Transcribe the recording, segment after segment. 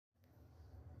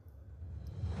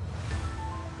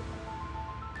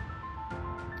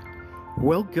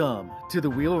Welcome to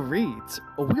the Wheel of Reads,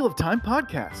 a Wheel of Time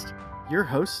podcast. Your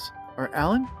hosts are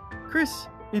Alan, Chris,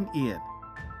 and Ian.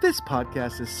 This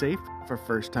podcast is safe for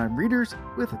first-time readers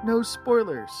with no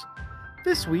spoilers.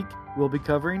 This week, we'll be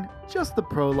covering just the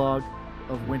prologue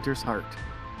of Winter's Heart,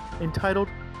 entitled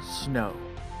Snow.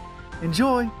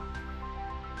 Enjoy!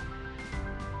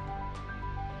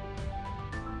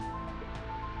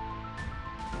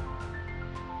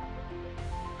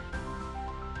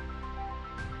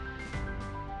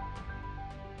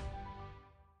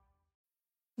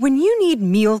 When you need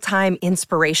mealtime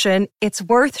inspiration, it's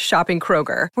worth shopping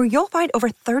Kroger, where you'll find over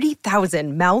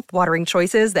 30,000 mouth-watering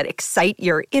choices that excite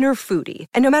your inner foodie.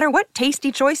 And no matter what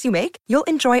tasty choice you make, you'll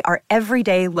enjoy our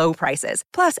everyday low prices,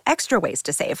 plus extra ways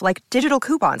to save, like digital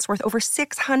coupons worth over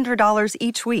 $600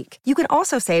 each week. You can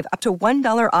also save up to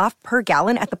 $1 off per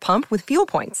gallon at the pump with fuel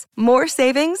points. More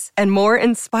savings and more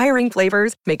inspiring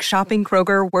flavors make shopping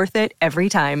Kroger worth it every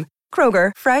time.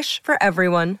 Kroger, fresh for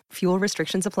everyone. Fuel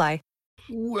restrictions apply.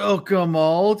 Welcome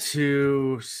all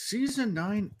to Season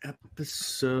 9,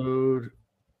 Episode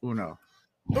Uno.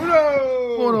 Wow.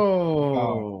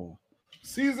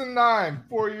 Season 9,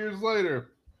 4 years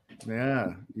later.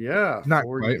 Yeah. Not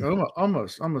 4 quite.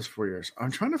 years, almost 4 years.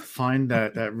 I'm trying to find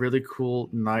that really cool,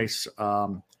 nice.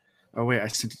 Oh wait, I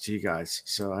sent it to you guys,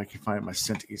 so I can find it in my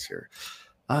sent easier.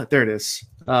 There it is.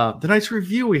 The nice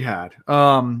review we had. We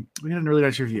had a really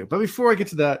nice review. But before I get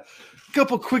to that, a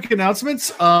couple quick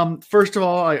announcements. First of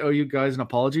all, I owe you guys an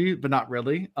apology, but not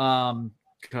really.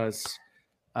 Because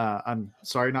I'm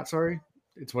sorry, not sorry.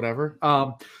 It's whatever.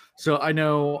 So I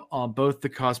know both the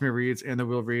Cosme Reads and the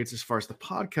Will Reads, as far as the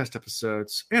podcast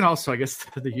episodes, and also I guess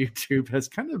the YouTube has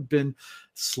kind of been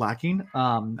slacking.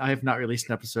 I have not released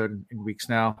an episode in weeks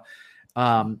now.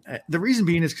 The reason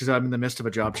being is because I'm in the midst of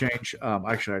a job change.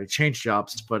 Actually, I already changed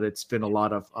jobs, but it's been a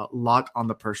lot on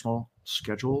the personal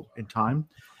schedule and time.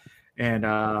 And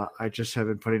I just have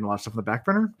been putting a lot of stuff on the back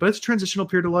burner, but it's a transitional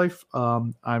period of life.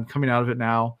 I'm coming out of it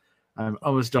now. I'm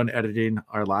almost done editing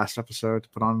our last episode to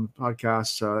put on the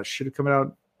podcast. So it should have come out.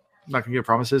 I'm not going to give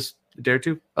promises a day or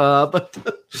two, but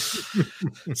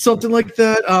something like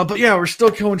that. But yeah, we're still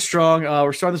going strong.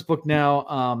 We're starting this book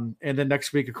now. And then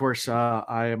next week, of course,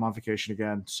 I am on vacation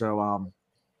again. So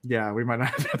yeah, we might not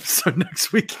have an episode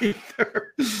next week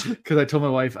either. Because I told my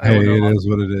wife, It is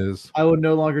what it is. I would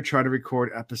no longer try to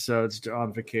record episodes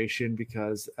on vacation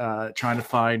because trying to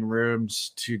find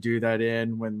rooms to do that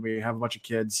in when we have a bunch of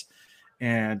kids,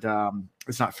 and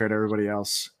it's not fair to everybody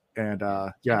else. And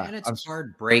yeah, and it's a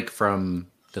hard break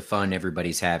from the fun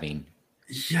everybody's having.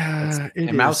 Yeah,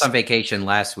 and I was on vacation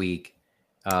last week,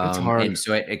 it's hard. and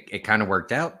so it kind of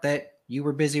worked out that you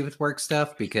were busy with work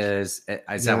stuff, because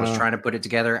as I was trying to put it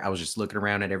together, I was just looking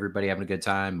around at everybody having a good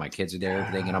time. My kids are there,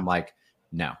 everything, and I'm like,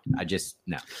 no. I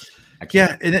can't.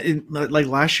 Yeah, and like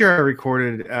last year I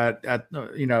recorded at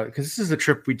because this is a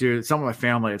trip we do. It's not with my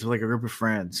family. It's with like a group of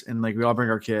friends, and like we all bring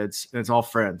our kids, and it's all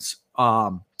friends.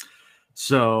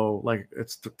 So like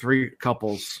it's the three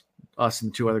couples, us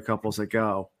and two other couples that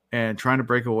go, and trying to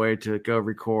break away to go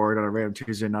record on a random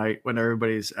Tuesday night when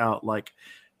everybody's out, like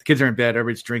the kids are in bed,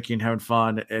 everybody's drinking, having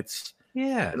fun.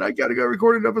 And I got to go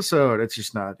record an episode. It's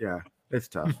just not. Yeah, it's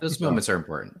tough. Those moments are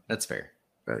important. That's fair.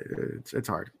 It's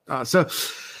hard. So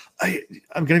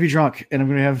I'm going to be drunk and I'm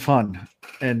going to have fun,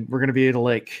 and we're going to be at a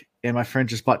lake, and my friend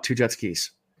just bought 2 jet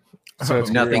skis. So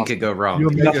nothing could go wrong.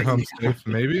 You'll make it home safe,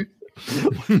 maybe.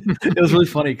 It was really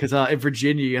funny because in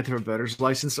Virginia you have to have a boater's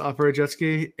license to operate a jet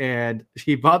ski, and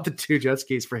he bought the 2 jet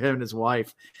skis for him and his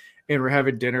wife, and we're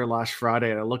having dinner last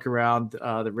Friday, and I look around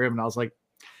the room and I was like,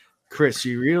 Chris,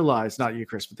 you realize, not you,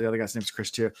 Chris, but the other guy's name's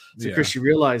Chris too. So yeah. Chris, you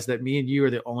realize that me and you are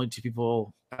the only 2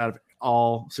 people out of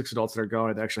all 6 adults that are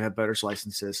going that actually have boater's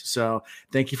licenses. So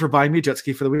thank you for buying me a jet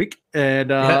ski for the week. And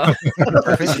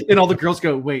and all the girls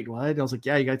go, wait, what? And I was like,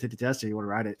 yeah, you got to take the test if you want to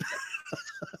ride it.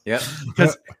 Yeah,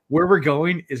 because where we're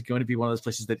going is going to be one of those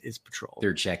places that is patrolled.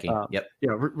 They're checking. Yep.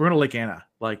 Yeah, we're going to Lake Anna.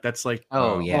 Like that's like,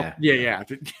 yeah.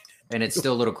 And it's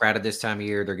still a little crowded this time of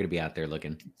year. They're going to be out there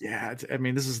looking. Yeah, I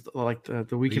mean, this is like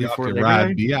the weekend before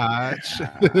Labor Day.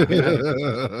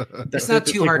 It's not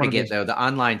too hard to get, though. The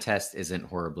online test isn't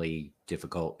horribly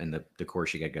difficult, and the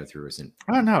course you got to go through isn't.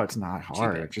 Oh no, it's not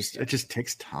hard. It just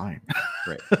takes time,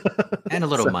 right? And a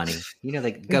little money. You know,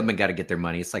 the government got to get their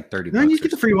money. It's like $30. No, you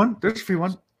get the free one. There's a free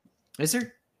one. Is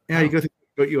there? Yeah, you go through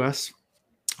Boat US.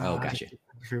 Oh, gotcha.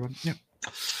 The free one. Yeah.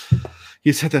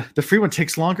 You said the free one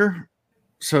takes longer.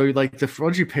 So like the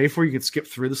ones you pay for, you can skip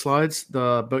through the slides.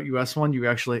 The Boat US one,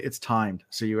 it's timed.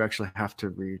 So you actually have to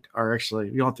read, or actually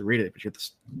you don't have to read it, but you have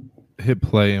to hit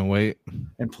play and wait.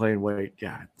 And play and wait.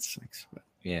 Yeah. It sucks.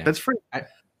 Yeah. That's free.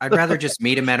 I'd rather just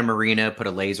meet him at a marina, put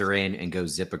a laser in, and go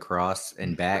zip across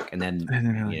and back, and then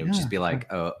just be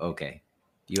like, "Oh, okay,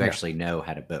 you actually know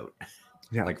how to boat."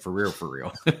 Yeah, like for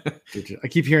real. I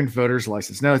keep hearing voter's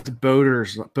license. No, it's boater.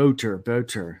 Boat.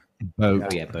 Oh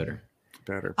yeah, boater.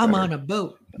 I'm on a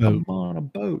boat. I'm on a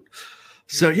boat.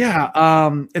 So yeah,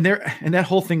 and that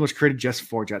whole thing was created just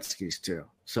for jet skis too.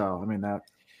 So I mean that.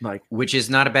 Which is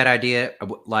not a bad idea.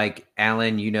 Like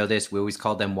Alan, you know this. We always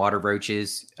call them water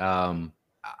roaches.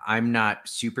 I'm not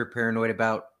super paranoid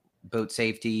about boat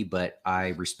safety, but I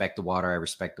respect the water. I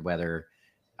respect the weather.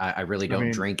 I really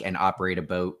don't drink and operate a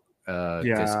boat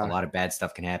because a lot of bad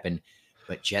stuff can happen.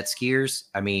 But jet skiers,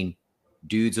 I mean,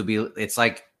 dudes will be. It's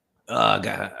like, I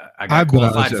got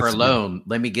qualified for a loan.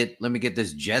 Let me get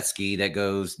this jet ski that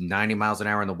goes 90 miles an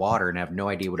hour in the water and have no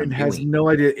idea what I'm doing. Has no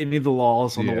idea any of the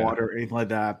laws on the water or anything like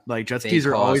that. Like jet skis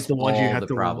are always the ones you have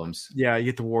to problems. Yeah, you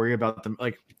have to worry about them.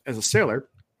 Like as a sailor,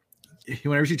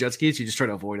 whenever you see jet skis, you just try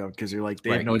to avoid them because you're like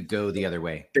go the other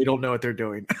way. They don't know what they're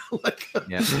doing.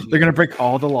 They're gonna break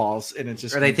all the laws, and it's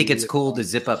just. Or they think it's cool to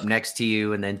zip up next to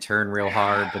you and then turn real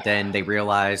hard, but then they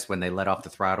realize when they let off the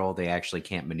throttle, they actually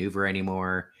can't maneuver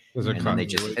anymore. And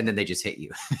then they just hit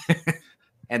you.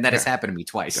 And that has happened to me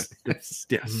twice. Yes.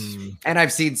 And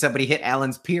I've seen somebody hit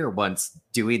Alan's pier once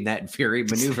doing that very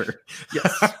maneuver.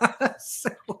 Yes.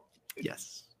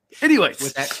 Yes. Anyways.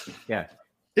 With that,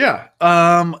 yeah.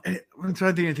 I'm trying to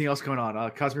think anything else going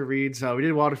on. Cosmic Reads. We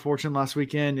did Wild of Fortune last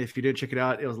weekend. If you did check it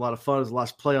out, it was a lot of fun. It was the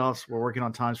last playoffs. We're working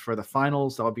on times for the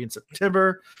finals. That'll be in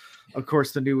September. Of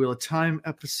course, the new Wheel of Time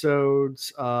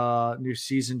episodes. New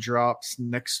season drops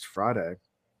next Friday.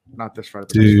 Not this Friday,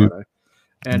 but next Friday.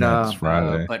 And next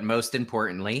Friday. But most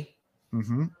importantly,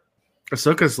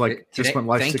 Ahsoka's just went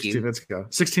live 16 minutes ago.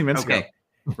 16 minutes ago.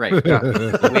 Right.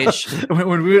 Which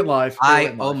when we went live,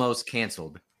 almost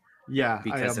canceled. Yeah,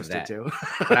 because of that. Too.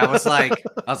 But I was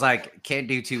like, can't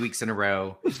do 2 weeks in a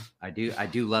row. I do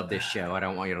love this show. I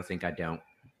don't want you to think I don't.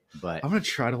 But I'm gonna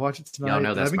try to watch it tonight. Y'all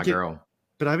know that's my girl.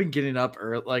 But I've been getting up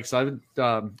early, so I've been.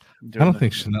 I don't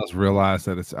think Chanel's realized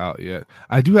that it's out yet.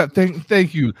 I do have.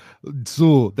 Thank you,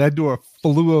 Zul. That door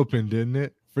flew open, didn't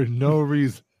it? For no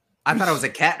reason. I thought it was a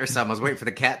cat or something. I was waiting for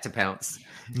the cat to pounce.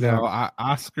 No,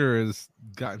 Oscar has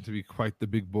gotten to be quite the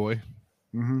big boy.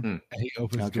 Mm-hmm. And he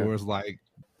opens doors like,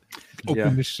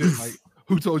 open this shit. Like,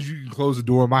 who told you can close the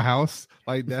door of my house?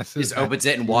 Like that's just opens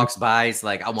it and walks by. He's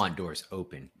like, I want doors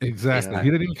open. Exactly. He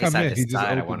didn't even come in. He just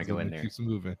I want to go in there. Keeps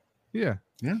moving. Yeah,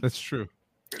 that's true.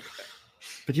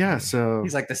 But so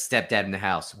he's like the stepdad in the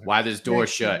house. Why this door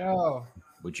shut?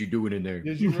 What you doing in there?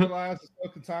 Did you realize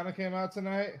Katana came out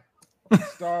tonight?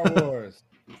 Star Wars.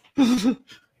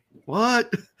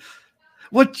 What?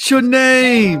 What's your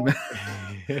name?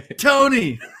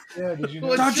 Tony. Yeah, did you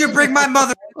know don't you bring my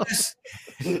mother? What's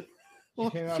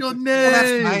your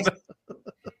name?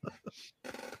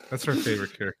 That's her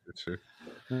favorite character too.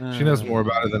 She knows more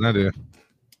about it than I do.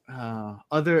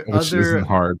 Other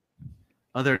hard.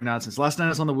 Other announcements. Last night I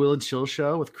was on the Will and Chill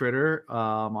show with Critter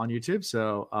on YouTube.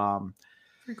 So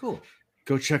pretty cool.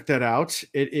 Go check that out.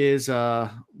 It is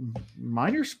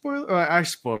minor spoiler. I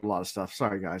spoiled a lot of stuff.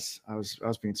 Sorry guys. I was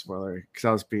being spoilery because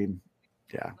I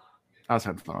was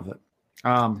having fun with it.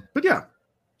 But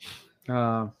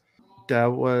that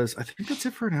was, I think that's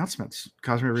it for announcements.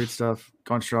 Cosmic Read stuff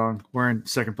going strong. We're in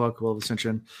second book, Will of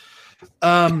Ascension.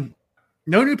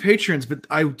 No new patrons, but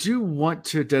I do want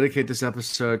to dedicate this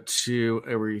episode to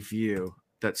a review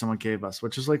that someone gave us,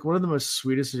 which is like one of the most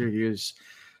sweetest reviews.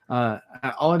 All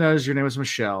I know is your name was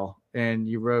Michelle, and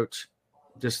you wrote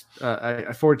just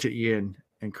I forwarded to Ian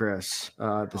and Chris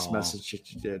this message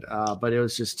that you did, but it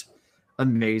was just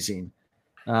amazing.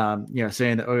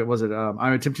 Saying that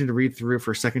I'm attempting to read through for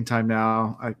a second time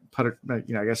now. I put it,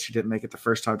 I guess she didn't make it the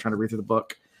first time trying to read through the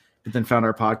book, but then found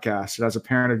our podcast. And as a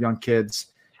parent of young kids,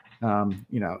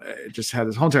 it just had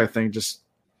this whole entire thing. Just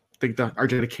think that our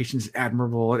dedication is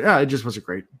admirable. Yeah, it just was a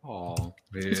great. Oh,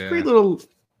 it's a great little.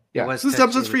 Yeah, this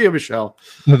episode's for you, Michelle.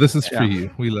 No, this is for you.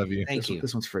 We love you. Thank you.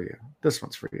 This one's for you. This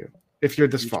one's for you. If you're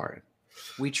this far in.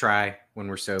 We try when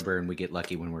we're sober, and we get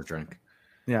lucky when we're drunk.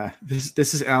 Yeah, this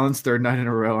is Alan's third night in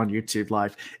a row on YouTube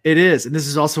Live. It is, and this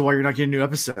is also why you're not getting new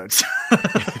episodes.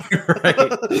 Right.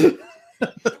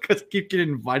 Because I keep getting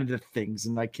invited to things,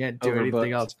 and I can't do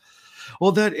anything else.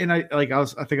 Well, I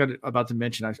think I'm about to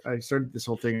mention, I started this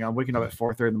whole thing. I'm waking up at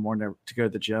 4:30 in the morning to go to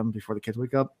the gym before the kids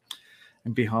wake up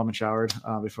and be home and showered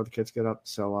before the kids get up.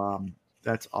 So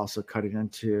that's also cutting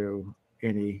into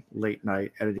any late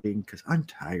night editing because I'm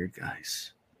tired,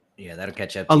 guys. Yeah, that'll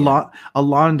catch up.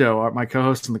 Alondo, my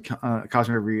co-host on the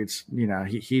Cosmic Reads,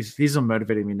 he's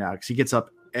motivating me now because he gets up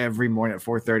every morning at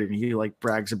 4:30 and he like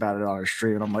brags about it on our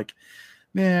stream. And I'm like,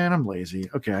 Man, I'm lazy.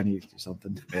 Okay, I need to do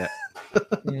something. Yeah.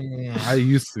 I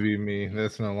used to be me.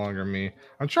 That's no longer me.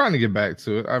 I'm trying to get back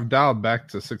to it. I've dialed back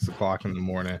to 6 o'clock in the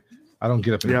morning. I don't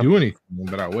get up and do anything,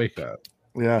 but I wake up.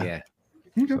 Yeah.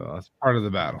 So that's part of the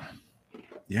battle.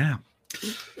 Yeah.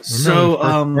 Remember So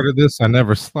part of this, I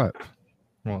never slept.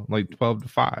 Well, like 12 to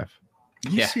 5.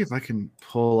 let me see if I can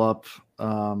pull up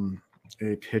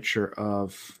a picture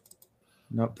of.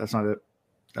 Nope, that's not it.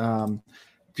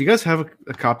 Do you guys have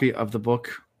a copy of the book?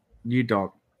 You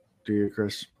don't, do you,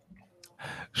 Chris?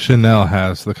 Chanel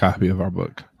has the copy of our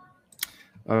book.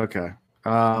 Okay.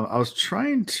 I was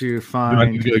trying to Do find. I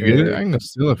need to go get it? I can go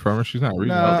steal it from her. She's not reading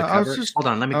No, it. I was just hold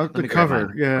on. Let me the grab cover.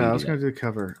 mine. Yeah, Will you I was do going to do the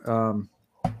cover.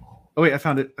 Oh wait, I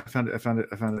found it. Boop,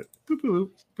 boop, boop,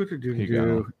 boop, Here you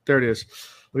go. there it is.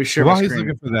 Let me share While my he's screen.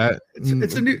 looking for that,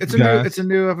 It's a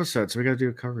new episode, so we got to do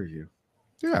a cover review.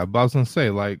 Yeah, but I was gonna say,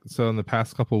 like, so in the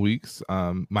past couple of weeks,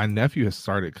 my nephew has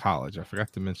started college. I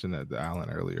forgot to mention that to Alan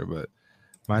earlier, but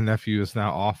my nephew is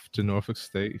now off to Norfolk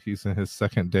State. He's in his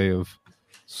second day of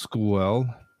school,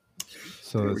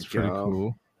 so that's pretty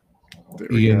cool.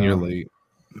 Ian, you're late.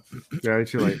 Yeah, you're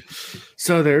too late.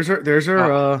 So there's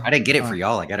our. I didn't get it for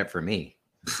y'all. I got it for me.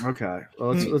 Okay,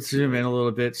 well, let's zoom in a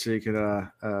little bit so you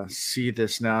can see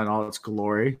this now in all its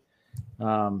glory. We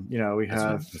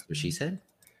have. That's what she said.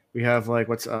 We have like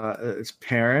it's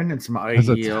Perrin and some There's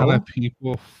a IEL. ton of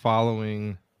people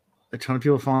following. A ton of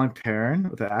people following Perrin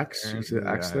with the axe. You see the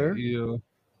axe there? IEL.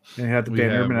 And you have the We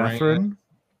Banner have Manethrin.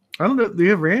 I don't know. Do you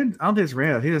have Rand? I don't think it's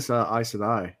Rand. I think it's Aes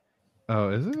Sedai. Oh,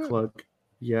 is it? Cloak.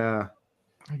 Yeah.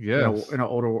 I guess. In an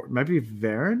older war. Maybe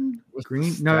Varen? What's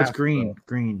Green? the No, it's staff, green. though?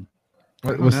 Green.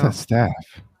 What's know. that staff?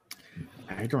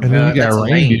 I don't And know. then you got that's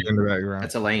reindeer Elaine. in the background.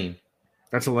 That's Elaine.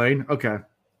 That's Elaine? Okay.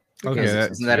 Okay,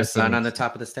 Isn't that a sun on the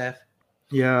top of the staff?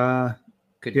 Yeah.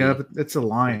 Could Yeah, be. but it's a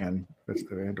lion. That's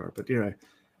the Andor. But anyway.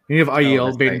 And you have IEL,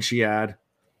 that's Bait right. and Shiad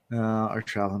are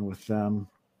traveling with them.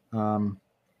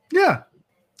 Yeah.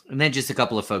 And then just a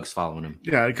couple of folks following him.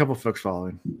 Yeah, a couple of folks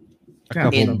following. A Yeah,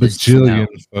 couple in the bajillion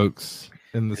snow. folks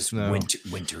in the Because snow.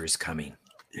 winter is coming.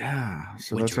 Yeah.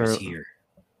 So Winter that's is our, here.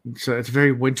 So it's a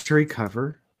very wintry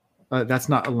cover. That's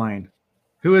not Elaine.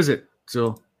 Who is it,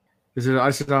 Zul? Is it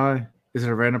Aes Sedai? Is it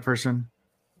a random person?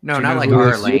 No, Do you not know like who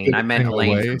our is- Elaine. I meant Thing Elaine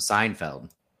away? from Seinfeld.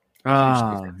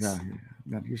 Ah, difference.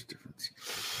 yeah. Here's the difference.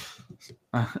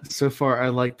 So far, I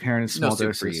like Perrin in small No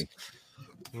soup for doses.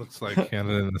 you. Looks like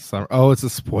Canada in the summer. Oh, it's a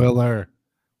spoiler.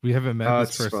 We haven't met Oh, this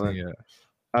it's a person spoiler. yet.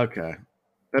 Okay,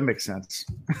 that makes sense.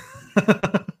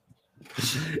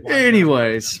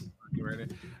 Anyways,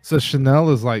 So Chanel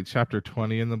is like chapter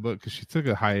 20 in the book because she took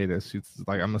a hiatus. She's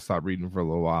like, I'm gonna stop reading for a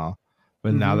little while.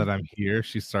 But now Mhm. that I'm here,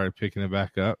 she started picking it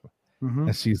back up. mhm.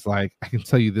 And she's like, I can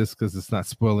tell you this because it's not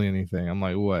spoiling anything. I'm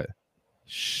like, what?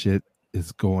 Shit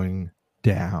is going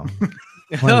down.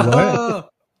 I'm like, what?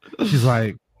 She's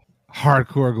like,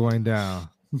 hardcore going down.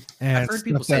 And I've heard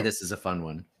people stuff say that- this is a fun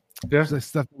one. Yeah. the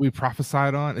stuff that we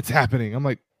prophesied on, it's happening. I'm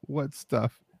like, what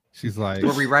stuff? She's like,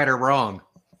 Were we right or wrong?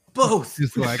 Both.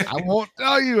 she's like, I won't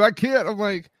tell you. I can't. I'm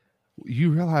like,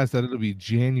 you realize that it'll be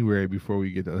January before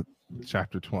we get to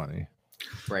chapter 20.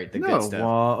 Right, the No, good stuff.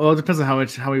 well, it depends on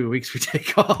how many weeks we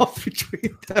take off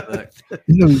between that. Look,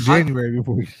 No, January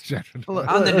before we get to chapter 20.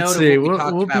 on the Let's note see, of what we we'll-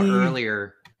 talked we'll about be-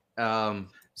 earlier,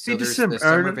 See, so there's December, the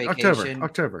summer or vacation.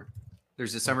 October.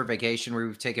 There's a summer vacation where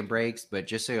we've taken breaks, but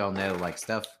just so y'all know, like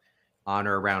stuff on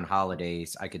or around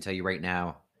holidays, I can tell you right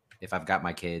now, if I've got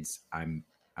my kids, I'm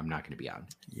not going to be on.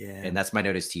 Yeah, And that's my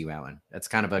notice to you, Alan. That's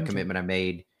kind of a commitment I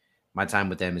made. My time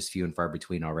with them is few and far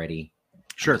between already.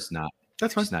 sure. I'm just not,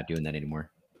 That's fine. just not doing that anymore.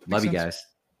 Love you sense. guys,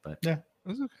 but Yeah.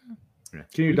 It's okay.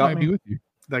 Can you We adopt might be me? with you.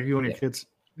 Like you and your Yeah. kids?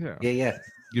 Yeah. yeah.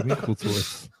 Give me cool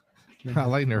toys. I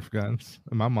like Nerf guns.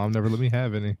 And my mom never let me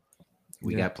have any.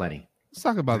 We Yeah. got plenty. Let's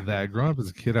talk about that. Growing up as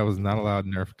a kid, I was not allowed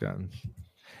Nerf guns.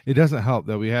 It doesn't help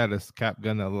that we had a cap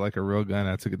gun that looked like a real gun.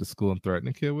 I took it to school and threatened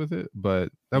a kid with it,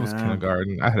 but that was Yeah.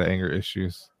 kindergarten. I had anger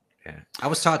issues. Yeah. I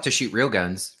was taught to shoot real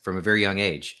guns from a very young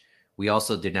age. We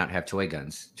also did not have toy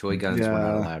guns. Toy guns were not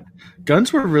Yeah. allowed.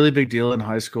 Guns were a really big deal in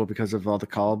high school because of all the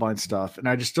Columbine stuff. And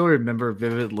I just still remember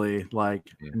vividly, like,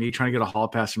 Yeah. me trying to get a hall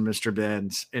pass from Mr.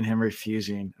 Benz and him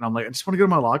refusing. And I'm like, I just want to go to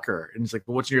my locker. And he's like,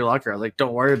 but what's in your locker? I was like,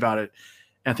 don't worry about it.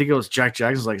 And I think it was Jack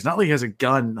Jackson's like, it's not like he has a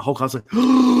gun. The whole class like, like,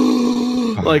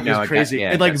 No, it's it got- crazy. yeah,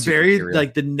 it and like, got super very, serious.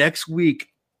 like, the next week,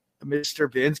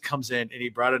 Mr. Benz comes in and he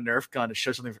brought a Nerf gun to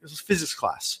show something. It was physics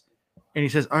class. And he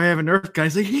says, I have a Nerf gun.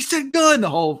 He's like, he said gun. The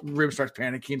whole room starts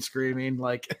panicking, screaming.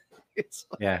 Like, it's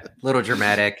Yeah. A little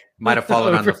dramatic. Might have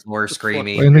fallen on the floor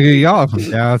screaming. And nigga, y'all from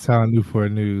downtown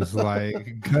Newport News.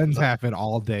 Like, guns happen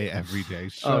all day, every day.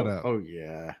 Shut up. Oh,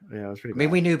 yeah. Yeah, it was pretty I mean,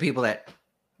 bad. we knew people that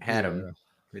had them.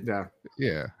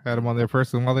 Yeah. Had them on their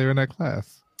person while they were in that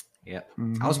class. Yep.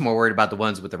 Mhm. I was more worried about the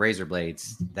ones with the razor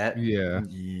blades. That Yeah,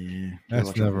 Yeah. that's Watch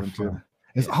out for never them, fun. too.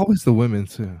 It's always the women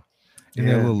too, in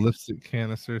their Yeah. little lipstick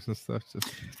canisters and stuff.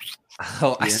 Just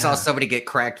I saw Yeah. somebody get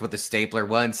cracked with a stapler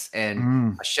once, and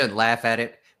Mm. I shouldn't laugh at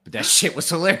it, but that shit was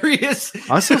hilarious.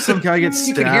 I saw some guy get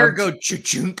You could hear it stabbed. go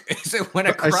chunk as it went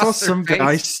I across saw their some face.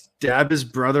 guy stab his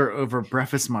brother over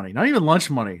breakfast money. Not even lunch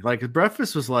money. Like his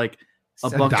breakfast was like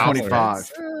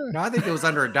 $1.25. No, I think it was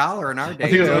under $1 in our day. I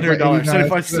think it was Yeah, under like $1, 89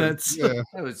 75 cents. cents. Yeah.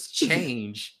 That was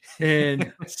change.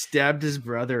 And stabbed his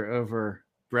brother over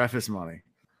breakfast money.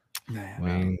 Man,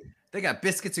 Man, They got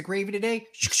biscuits and gravy today.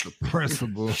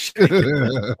 principal. If it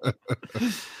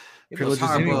was Privileges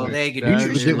hard-boiled anyway. egg and That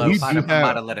nutrition is- loaf, we I do might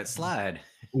have- have let it slide.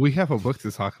 We have a book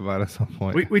to talk about at some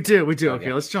point. we do. Oh, Okay,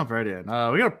 yeah. let's jump right in. We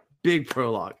got a big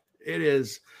prologue. It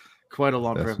is quite a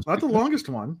long That's prologue. what Not the you got. longest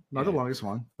one. Not the Yeah. longest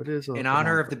one, but it is In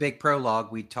honor of the big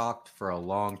prologue, we talked for a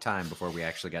long time before we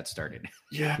actually got started.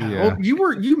 Yeah. Yeah.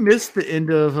 Well, you missed the end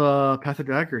of Path of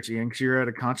Daggers, Ian, because you were at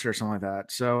a concert or something like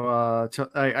that. So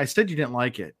I said you didn't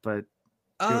like it, but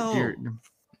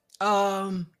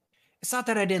It's not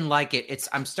that I didn't like it.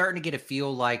 I'm starting to get a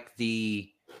feel like the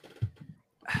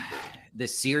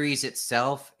series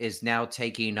itself is now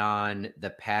taking on the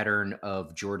pattern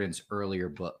of Jordan's earlier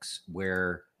books,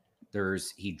 where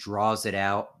he draws it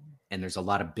out and there's a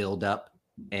lot of buildup.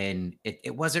 And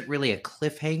it wasn't really a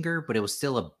cliffhanger, but it was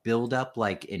still a buildup.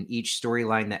 Like in each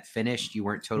storyline that finished, you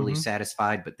weren't totally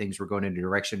satisfied, but things were going in a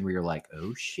direction where you're like,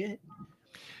 oh shit.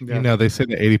 yeah. You know, they say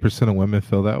that 80% of women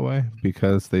feel that way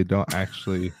because they don't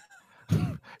actually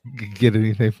get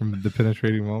anything from the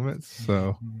penetrating moments.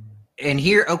 So, And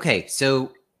here, okay,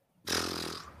 so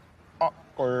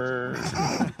Awkward.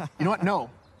 You know what?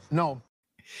 No.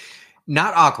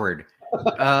 not awkward.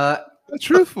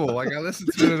 truthful. Like I listened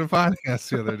to it in a podcast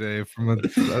the other day from a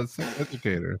sex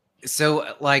educator.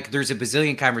 So, like, there's a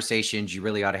bazillion conversations you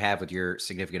really ought to have with your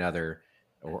significant other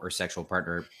or sexual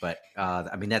partner, but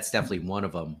I mean, that's definitely one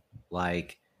of them.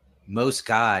 Like, most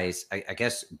guys, I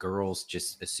guess girls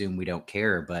just assume we don't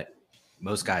care, but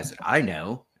most guys that I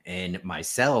know and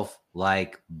myself,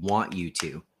 like, want you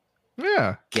to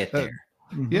Yeah. get there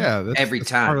Yeah. every that's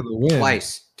time, part of the win.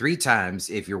 twice, 3 times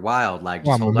if you're wild, like,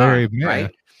 Well, just I'm a hold on, married man.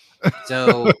 right?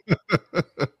 So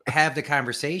have the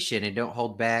conversation and don't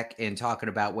hold back in talking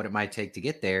about what it might take to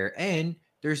get there. And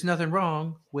there's nothing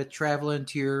wrong with traveling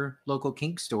to your local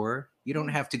kink store. You don't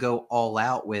have to go all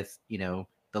out with,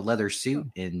 the leather suit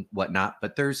and whatnot,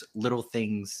 but there's little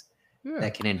things Yeah.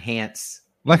 that can enhance.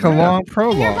 Like a long Your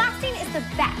prologue. waxing is the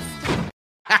best.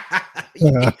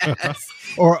 Yes.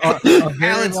 Or a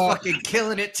very Alan's long, fucking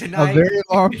killing it a tonight. very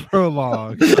long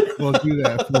prologue will do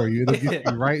that for you. It'll get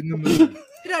you right in the mood.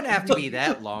 It doesn't have to be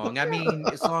that long. I mean,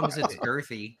 as long as it's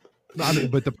girthy. No, I mean,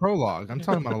 but the prologue. I'm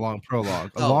talking about a long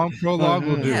prologue. A Oh. long prologue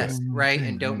will do Yes, it. right.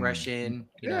 And don't rush in.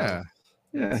 you know.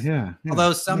 Yeah. Yeah.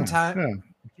 Although sometimes, Yeah.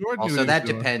 Jordan knew also what he that was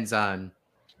doing. depends on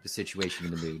the situation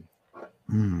and the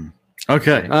mood.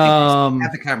 Okay.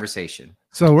 Have the conversation.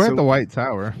 So we're So- at the White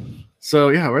Tower. So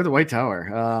yeah, we're at the White Tower.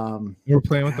 We're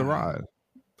playing with the rod.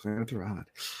 Playing with the rod.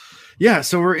 Yeah,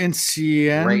 so we're in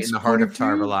Cien's Right in the heart point of view.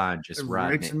 Tarvalon, just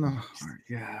riding Right it. in the heart.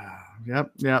 Yeah.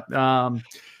 Yep.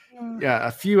 Yeah,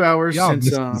 a few hours Y'all since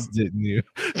missed this, didn't you?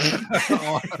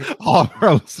 all of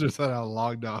our listeners that are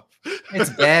logged off. It's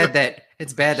bad that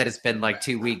it's been like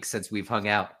 2 weeks since we've hung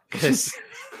out because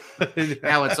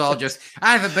now it's all just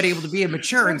I haven't been able to be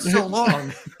immature in so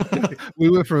long. We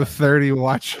went from 30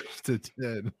 watchers to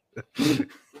 10.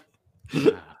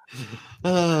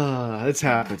 It's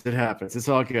happened. It happens. It's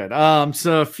all good.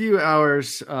 So a few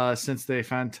hours since they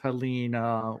found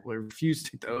Talene refused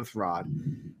to take the oath rod.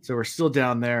 So we're still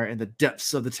down there in the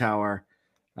depths of the tower.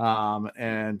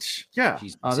 And yeah,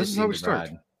 She's this is how we the start.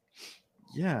 rod.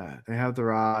 Yeah, they have the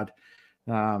rod.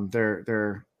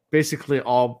 They're basically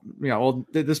all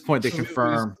at this point they So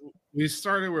confirm. We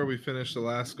started where we finished the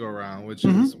last go round, which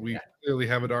Mhm. is we clearly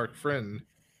have a dark friend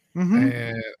Mhm.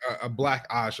 and a black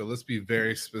Aja. Let's be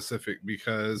very specific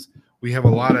because we have a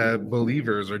lot of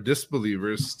believers or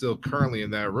disbelievers still currently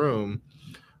in that room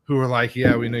who are like,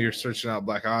 yeah, we know you're searching out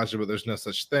black Aja, but there's no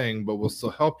such thing, but we'll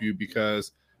still help you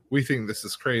because we think this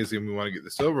is crazy and we want to get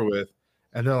this over with.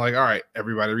 And they're like, all right,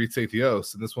 everybody retake the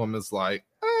oath. And this woman's like,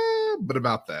 but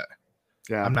about that,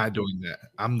 Yeah, I'm not doing that.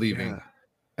 I'm leaving. Yeah.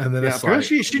 And then Yeah, it's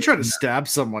apparently like, she tried to stab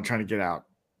someone trying to get out.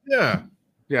 yeah,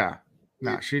 Yeah.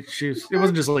 No, she's it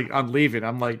wasn't just like I'm leaving.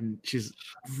 I'm like she's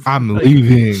I'm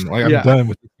leaving. Like I'm Yeah. done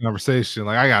with this conversation.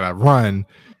 Like I gotta run,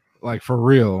 like for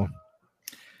real.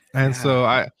 And Yeah.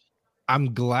 so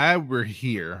I'm glad we're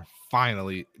here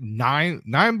finally nine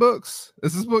books.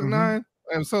 Is this book 9?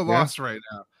 I'm so lost right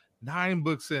now. 9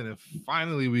 books in, and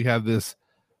finally we have this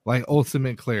like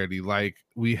ultimate clarity. Like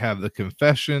we have the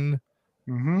confession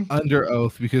under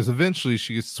oath, because eventually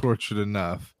she gets tortured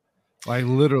enough. Like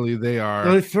literally they are.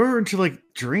 No, they throw her into like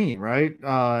dream, right?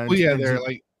 Well, yeah, they're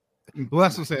like. Well,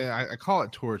 that's what I'm saying. I call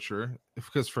it torture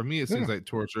because for me it seems like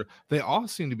torture. They all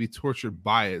seem to be tortured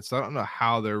by it, so I don't know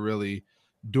how they're really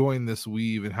doing this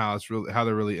weave and how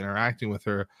they're really interacting with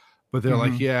her. But they're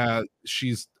like, yeah,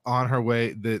 she's on her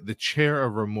way. The chair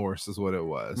of remorse is what it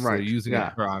was. Right. So using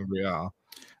it for Angriel.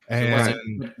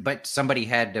 And but somebody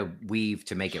had to weave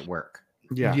to make it work.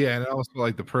 Yeah, and also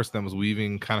like the person that was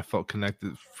weaving kind of felt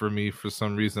connected for me for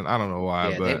some reason. I don't know why.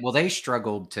 Yeah, they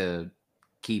struggled to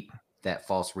keep that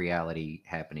false reality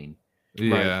happening.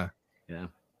 Yeah.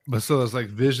 But so there's like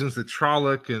visions of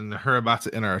Trolloc and her about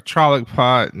to enter a Trolloc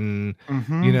pot, and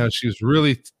you know, she's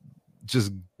really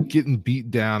just getting beat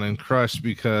down and crushed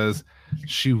because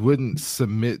she wouldn't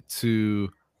submit to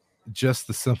just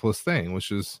the simplest thing, which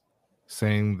is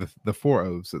saying the 4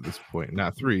 oaths at this point,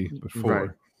 not 3 but 4. Right.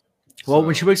 Well,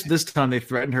 when she wakes up this time, they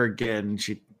threaten her again, and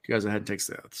she goes ahead and takes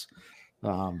the oaths.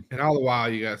 And all the while,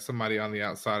 you got somebody on the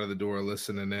outside of the door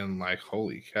listening in, like,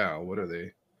 "Holy cow, what are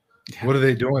they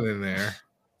doing in there?"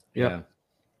 Yeah.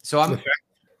 So I was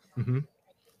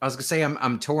gonna say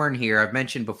I'm torn here. I've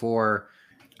mentioned before,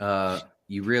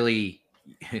 you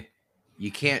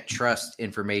can't trust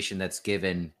information that's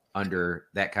given under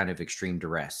that kind of extreme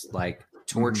duress. Like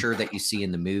torture that you see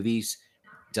in the movies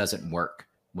doesn't work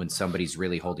when somebody's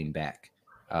really holding back,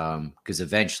 because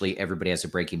eventually everybody has a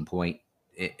breaking point.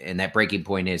 And that breaking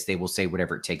point is they will say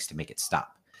whatever it takes to make it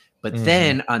stop. But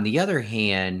then on the other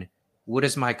hand, what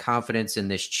is my confidence in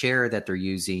this chair that they're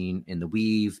using in the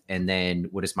weave? And then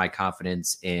what is my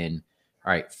confidence in,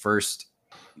 all right, first,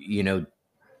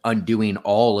 undoing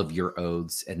all of your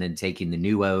oaths and then taking the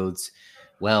new oaths?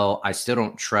 Well, I still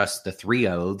don't trust the 3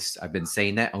 oaths. I've been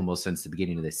saying that almost since the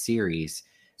beginning of this series.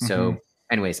 So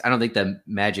anyways, I don't think the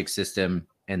magic system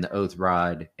and the oath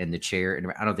rod and the chair,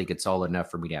 and I don't think it's all enough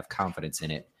for me to have confidence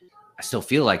in it. I still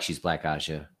feel like she's Black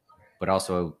Aja, but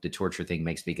also the torture thing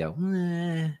makes me go,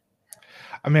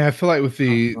 I mean, I feel like with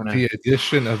the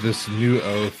addition of this new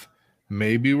oath,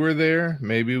 maybe we're there.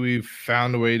 Maybe we've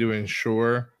found a way to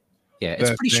ensure. Yeah,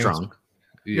 it's pretty strong.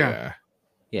 Yeah.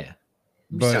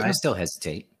 But I still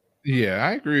hesitate. Yeah,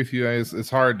 I agree with you. It's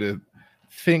hard to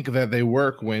think that they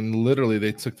work when literally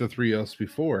they took the 3 oaths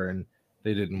before and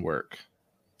they didn't work.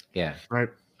 Yeah. Right.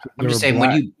 I'm just saying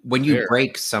when you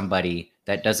break somebody,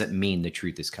 that doesn't mean the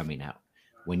truth is coming out.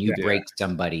 When you break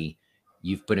somebody,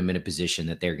 you've put them in a position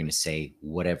that they're going to say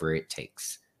whatever it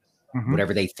takes,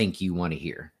 whatever they think you want to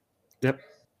hear. Yep.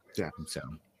 Yeah. So.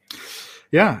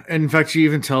 Yeah, and in fact, she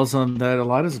even tells them that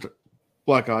Elida's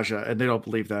Black Aja, and they don't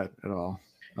believe that at all.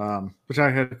 Which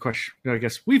I had a question. I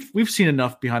guess we've seen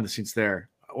enough behind the scenes there.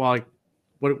 Well,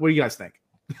 what do you guys think?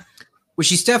 Well,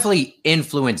 she's definitely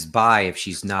influenced by, if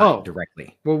she's not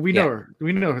directly. Well, we know her.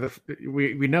 We know her.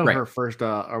 We know her first,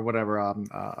 or whatever.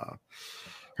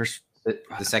 Her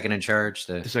the second in charge,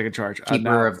 the second charge,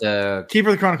 keeper of the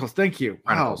Chronicles. Thank you.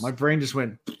 Chronicles. Wow, my brain just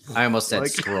went. I almost said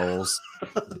scrolls.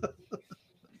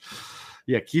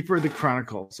 Yeah, keeper of the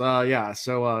Chronicles. Yeah.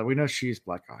 So we know she's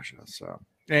Black Aja. So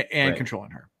and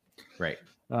controlling her. Right.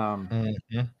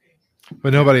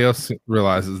 But nobody else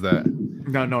realizes that.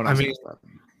 No one else knows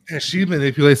that. She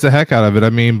manipulates the heck out of it. I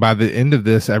mean, by the end of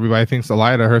this, everybody thinks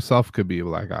Elida herself could be a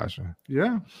Black Aja.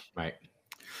 Yeah. Right.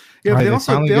 Yeah, but they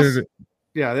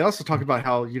also talk about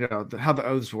how how the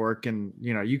oaths work, and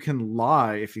you can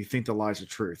lie if you think the lie's the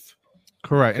truth.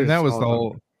 Correct, and that was the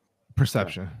whole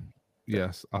perception. Yeah.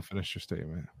 Yes, I'll finish your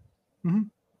statement.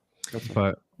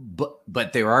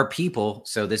 But there are people.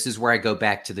 So this is where I go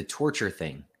back to the torture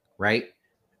thing, right?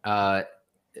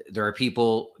 There are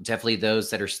people, definitely those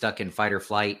that are stuck in fight or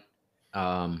flight,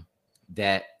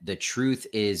 that the truth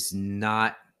is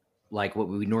not like what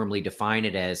we normally define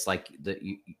it as, like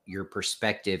your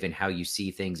perspective and how you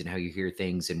see things and how you hear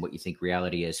things and what you think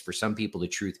reality is. For some people, the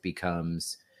truth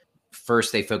becomes,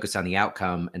 first they focus on the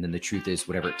outcome, and then the truth is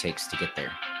whatever it takes to get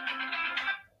there.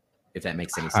 If that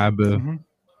makes any sense.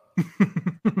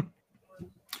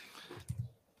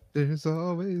 There's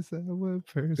always that one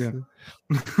person.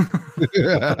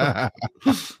 Yeah.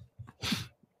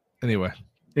 Anyway.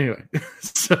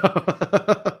 So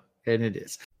and it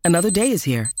is. Another day is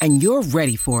here, and you're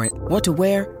ready for it. What to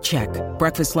wear? Check.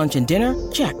 Breakfast, lunch, and dinner?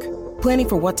 Check. Planning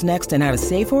for what's next and how to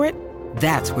save for it?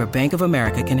 That's where Bank of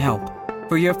America can help.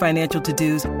 For your financial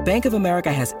to-dos, Bank of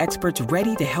America has experts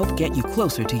ready to help get you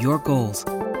closer to your goals.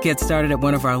 Get started at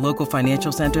one of our local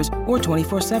financial centers or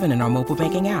 24/7 in our mobile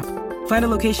banking app. Find a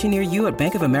location near you at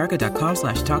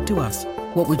bankofamerica.com/talktous.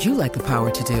 What would you like the power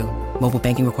to do? Mobile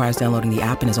banking requires downloading the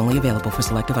app and is only available for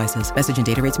select devices. Message and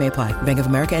data rates may apply. Bank of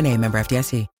America NA, member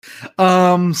FDIC.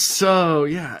 So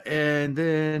yeah, and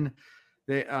then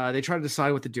they try to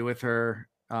decide what to do with her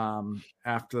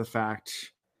after the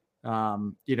fact.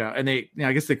 And they,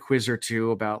 I guess they quiz her too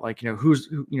about like, where's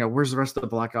the rest of the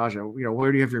Black Aja?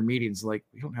 Where do you have your meetings? Like,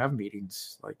 we don't have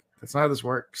meetings. Like, that's not how this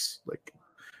works. Like,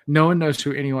 no one knows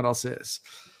who anyone else is.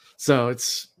 So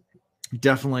it's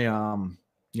definitely,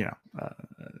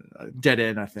 dead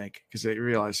end, I think, because they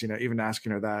realize, even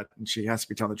asking her that, and she has to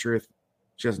be telling the truth.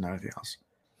 She doesn't know anything else.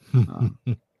 And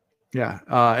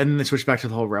then they switch back to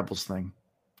the whole rebels thing.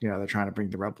 They're trying to bring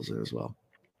the rebels in as well.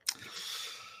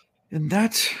 And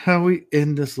that's how we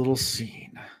end this little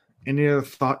scene. Any other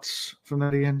thoughts from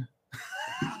that, Ian?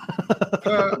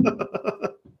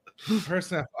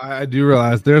 Personally, I do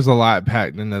realize there's a lot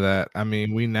packed into that. I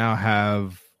mean, we now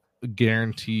have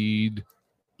guaranteed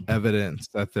evidence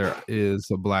that there is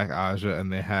a Black Aja,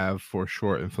 and they have for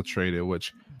sure infiltrated,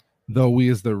 which, though we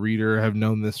as the reader have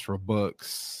known this for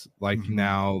books, like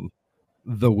now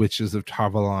the witches of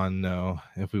Tarvalon know,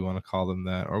 if we want to call them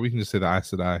that, or we can just say the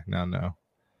Aes Sedai now know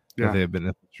that they have been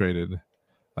infiltrated.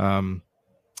 And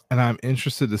I'm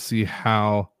interested to see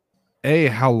how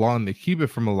long they keep it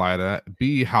from Elida,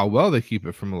 B, how well they keep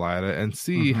it from Elida, and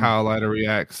C, how Elida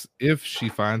reacts if she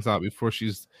finds out before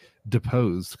she's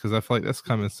deposed, because I feel like that's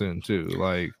coming soon too.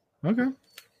 Like, okay,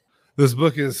 this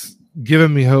book is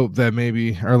giving me hope that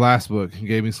maybe, our last book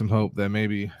gave me some hope that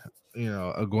maybe,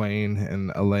 Egwene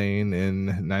and Elaine and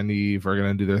Nynaeve are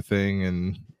going to do their thing,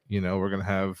 and we're going to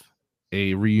have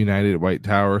a reunited White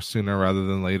Tower sooner rather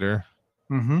than later.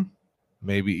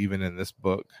 Maybe even in this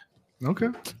book. Okay.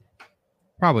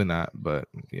 Probably not, but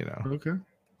Okay.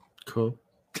 Cool.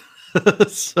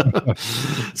 so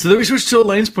then we switch to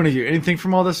Elaine's point of view. Anything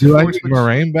from all this? Do I get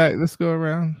Moraine back this go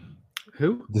around?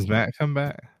 Who? Does Matt come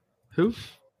back? Who?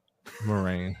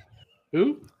 Moraine.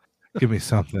 Who? Give me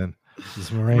something.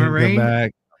 Does Moraine come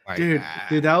back? Like, dude,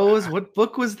 that was, what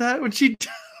book was that when she died?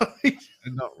 I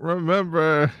don't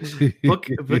remember.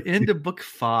 End of book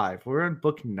 5. We're on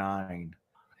book 9.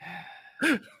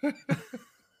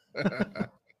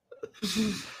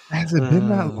 Has it been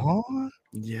that long?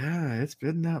 Yeah, it's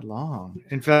been that long.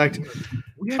 In fact,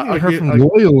 we haven't heard from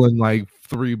Loyal in like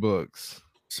 3 books.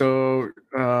 So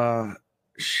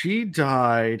she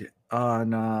died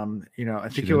on I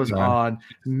think it was on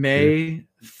May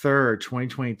 3rd,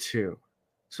 2022.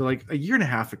 So like a year and a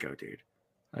half ago, dude.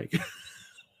 Like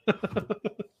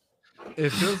it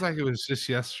feels like it was just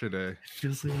yesterday. It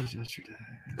feels like it was yesterday.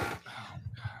 Oh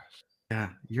gosh. Yeah,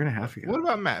 a year and a half ago. What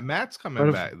about Matt? Matt's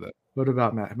coming back though. What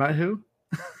about Matt? Matt who?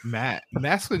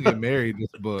 Matt's gonna get married this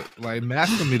book. Like,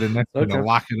 Matt's gonna be the next one to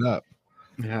lock it up.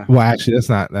 Yeah. Well, actually,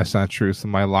 that's not true.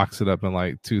 Somebody locks it up in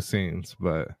like 2 scenes,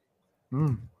 but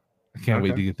I can't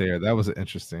wait to get there. That was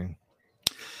interesting.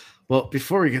 Well,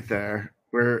 before we get there,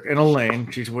 we're in a lane.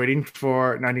 She's waiting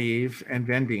for Nynaeve and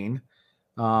Van Veen.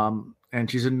 And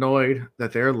she's annoyed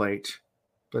that they're late,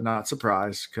 but not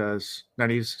surprised because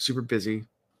Nynaeve's super busy.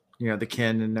 The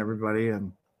kin and everybody,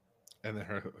 and then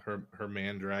her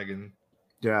man dragon.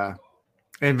 Yeah,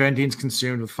 and Van Dien's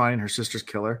consumed with finding her sister's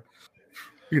killer.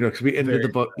 Because we ended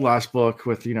the last book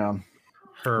with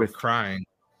her crying.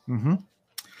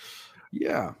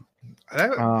 Yeah.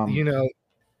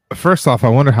 First off, I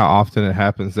wonder how often it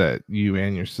happens that you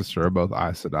and your sister are both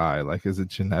Aes Sedai. Like, is it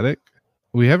genetic?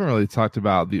 We haven't really talked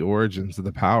about the origins of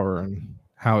the power and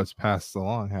how it's passed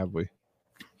along, have we?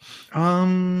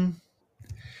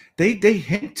 They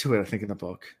hint to it, I think, in the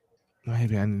book.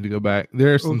 Maybe I need to go back.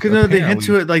 There's some they hint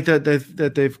to it like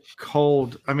that they've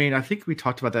called. I mean, I think we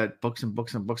talked about that books and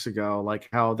books ago, like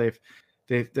how the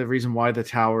reason why the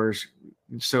towers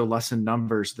so less in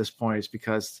numbers at this point is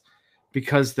because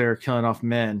they're killing off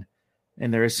men,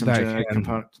 and there is some genetic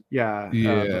component.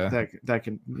 That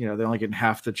can they're only getting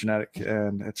half the genetic,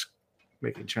 and it's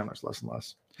making channelers less and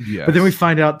less. Yeah, but then we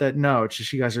find out that no, it's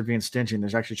just you guys are being stingy. And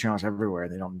there's actually channelers everywhere,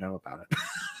 and they don't know about it.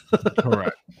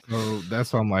 Correct. So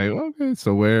that's why I'm like, okay,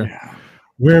 so where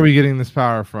are we getting this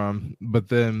power from? But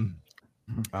then,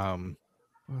 what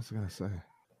was I gonna say?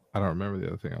 I don't remember the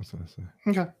other thing I was gonna say.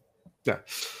 Okay. Yeah.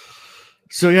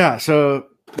 So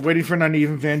waiting for Nynaeve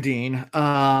and Van Dien.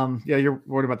 You're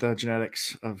worried about the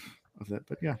genetics of that,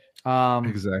 but yeah.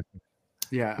 Exactly.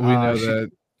 Yeah. We know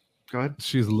that. Go ahead.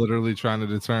 She's literally trying to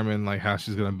determine like how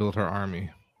she's gonna build her army.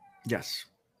 Yes.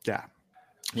 Yeah.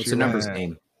 What's the numbers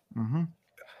name? Mm-hmm.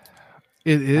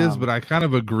 It is, but I kind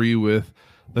of agree with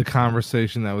the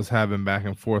conversation that was having back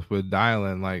and forth with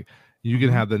Dylan. Like, you can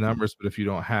have the numbers, but if you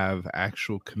don't have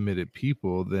actual committed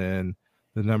people, then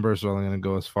the numbers are only going to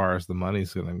go as far as the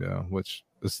money's going to go, which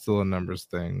is still a numbers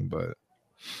thing. But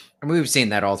and we've seen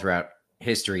that all throughout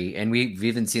history, and we've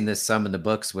even seen this some in the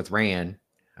books with Rand.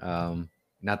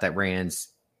 Not that Rand's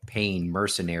paying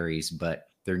mercenaries, but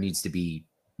there needs to be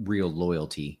real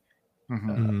loyalty,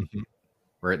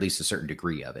 or at least a certain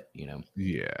degree of it.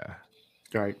 Yeah,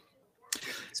 right.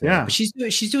 So, yeah, but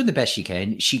she's doing the best she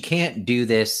can. She can't do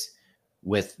this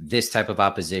with this type of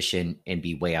opposition and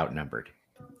be way outnumbered.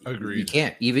 Agreed. You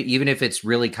can't, even if it's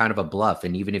really kind of a bluff,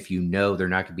 and even if they're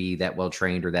not going to be that well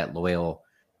trained or that loyal,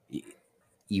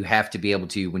 you have to be able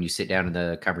to, when you sit down in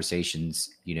the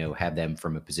conversations, have them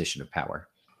from a position of power.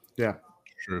 Yeah,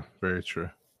 true, very true.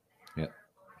 Yeah,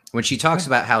 when she talks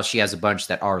about how she has a bunch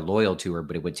that are loyal to her,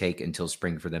 but it would take until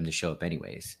spring for them to show up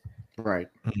anyways. Right.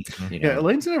 Yeah,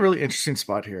 Elaine's in a really interesting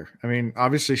spot here. I mean,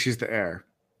 obviously she's the heir,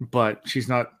 but she's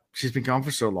not. She's been gone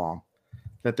for so long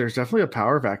that there's definitely a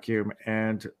power vacuum,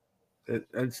 and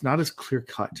it's not as clear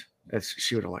cut as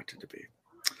she would have liked it to be.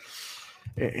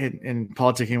 In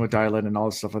politicking with Dylan and all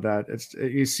this stuff like that,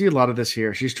 you see a lot of this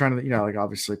here. She's trying to,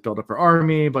 obviously build up her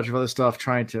army, a bunch of other stuff,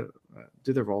 trying to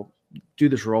do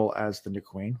this role as the new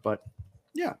queen. But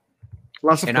yeah,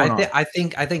 lots of fun. And I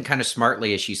think kind of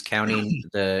smartly, as she's counting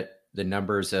the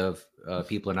numbers of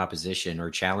people in opposition or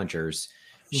challengers,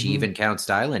 she even counts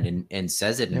Dylan and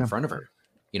says it in front of her.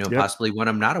 Possibly one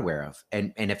I'm not aware of.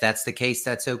 And if that's the case,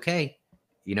 that's okay.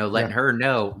 Letting her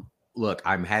know, look,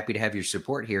 I'm happy to have your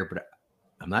support here, but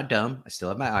I'm not dumb. I still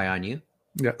have my eye on you.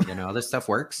 Yeah. All this stuff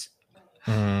works.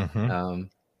 At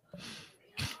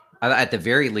the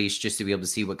very least, just to be able to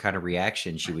see what kind of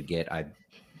reaction she would get.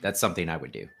 That's something I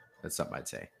would do. That's something I'd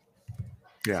say.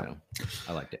 Yeah. So,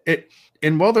 I liked it.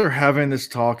 And while they're having this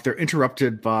talk, they're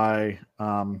interrupted by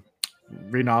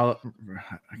Renale,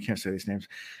 I can't say these names.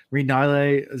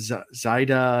 Renale,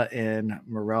 Zaida, and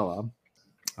Morella,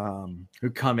 who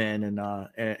come in, and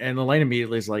Elaine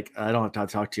immediately is like, I don't have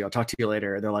to talk to you. I'll talk to you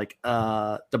later. And they're like,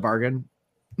 the bargain.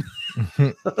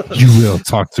 You will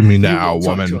talk to me now,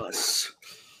 woman.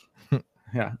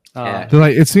 Yeah. They're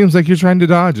like, it seems like you're trying to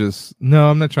dodge us. No,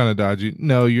 I'm not trying to dodge you.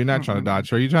 No, you're not trying to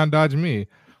dodge. Are you trying to dodge me?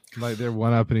 Like, they're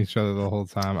one-upping each other the whole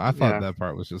time. I thought that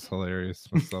part was just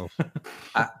hilarious myself.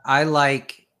 I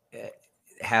like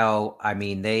how,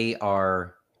 they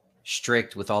are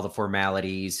strict with all the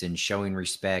formalities and showing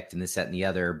respect and this, that, and the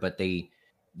other. But the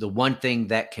one thing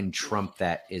that can trump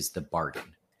that is the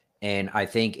bargain. And I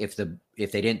think if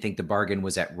they didn't think the bargain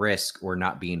was at risk or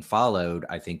not being followed,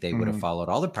 I think they would have followed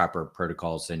all the proper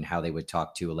protocols and how they would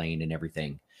talk to Elaine and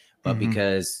everything. But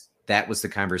because that was the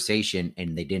conversation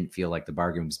and they didn't feel like the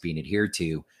bargain was being adhered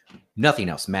to, nothing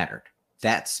else mattered.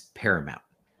 That's paramount.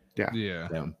 Yeah.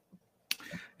 So,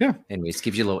 yeah. Anyways,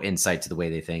 gives you a little insight to the way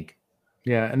they think.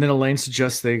 Yeah. And then Elaine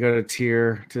suggests they go to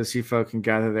Tyr to see folk and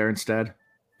gather there instead,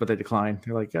 but they decline.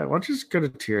 They're like, yeah, why don't you just go to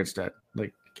Tyr instead?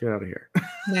 Like, get out of here.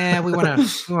 Nah, we want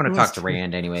to talk to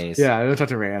Rand anyways. Yeah, we'll talk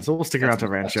to Rand. So we'll stick around till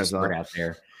Rand shows up. Out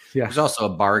there. Yeah. There's also a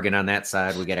bargain on that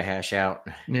side we got to hash out.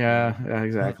 Yeah,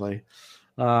 exactly.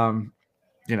 And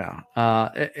they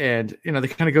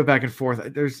kind of go back and forth.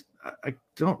 I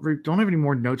don't have any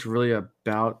more notes really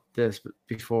about this, but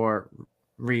before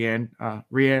Rian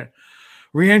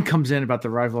comes in about the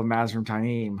arrival of Maz from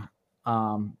Taim.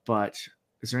 But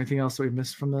is there anything else that we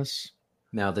missed from this?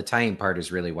 No, the tying part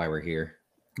is really why we're here.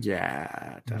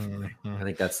 Yeah, definitely. I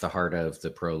think that's the heart of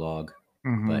the prologue.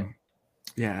 But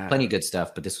yeah, plenty of good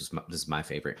stuff. But this is my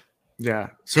favorite.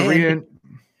 Yeah. So Rian,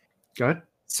 go ahead.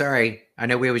 Sorry, I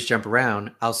know we always jump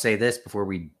around. I'll say this before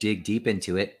we dig deep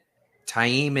into it.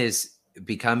 Taim is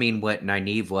becoming what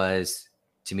Nynaeve was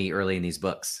to me early in these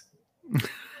books.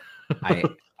 I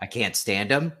can't stand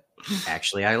him.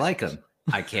 Actually, I like him.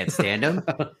 I can't stand him.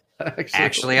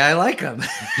 Actually, I like him.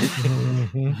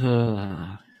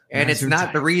 And it's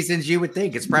not the reasons you would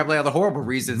think. It's probably all the horrible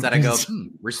reasons that I go,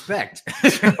 respect.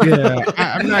 Yeah,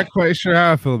 I'm not quite sure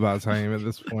how I feel about Taim at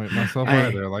this point myself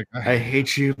either. Like, I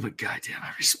hate you, but goddamn,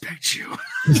 I respect you.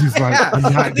 He's like, I'm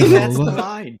not gonna look.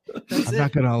 I'm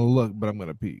not gonna look, but I'm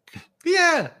gonna peek.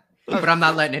 Yeah, but I'm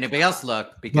not letting anybody else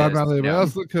look because I'm not letting anybody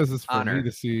else look because it's for me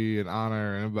to see and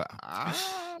honor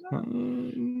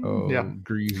and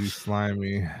greasy,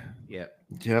 slimy.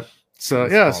 Yep.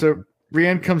 So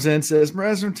Rian comes in, says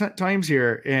Mraz Taim's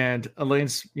here, and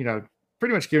Elaine's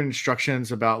pretty much giving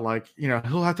instructions about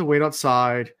he'll have to wait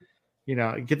outside,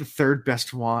 get the third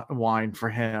best wine for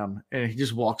him, and he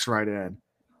just walks right in,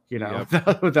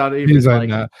 without even. He's like,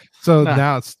 nah. So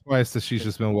now it's twice that she's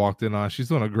just been walked in on. She's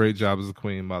doing a great job as a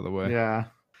queen, by the way. Yeah.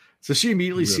 So she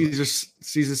immediately sees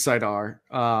Sidar,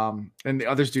 and the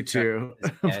others do too.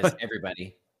 As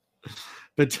everybody.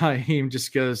 But Taim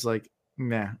just goes like,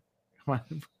 "Nah, come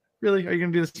on, really? Are you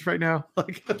gonna do this right now?"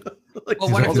 Well,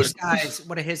 one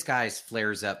of his guys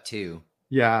flares up too.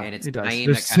 Yeah, and it's he does. Taim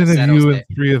There's that kind 10 of of you settles and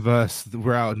it. 3 of us.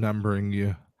 We're outnumbering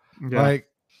you. Yeah. Like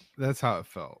that's how it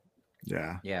felt.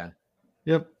 Yeah.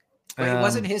 Yep. Wait,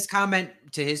 wasn't Um, his comment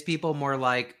to his people more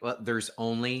like, "Well, there's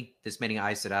only this many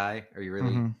Aes Sedai"? Are you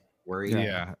really worried?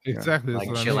 Yeah, exactly. Like,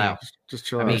 That's what chill I mean. out. Just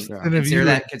chill I out. mean, yeah. And if consider you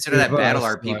that give battle us,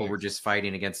 our people like- were just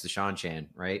fighting against the Shan-Chan,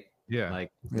 right? Yeah,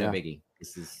 Like no Yeah. biggie.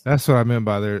 This is that's what I meant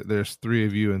by there's 3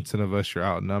 of you and 10 of us. You're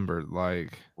outnumbered.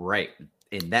 Like right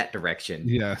in that direction.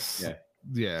 yes,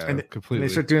 Yeah. And completely.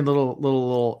 they start doing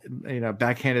little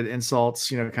backhanded insults,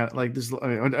 kind of like this.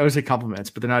 I would say compliments,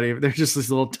 but they're not even. They're just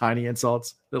these little tiny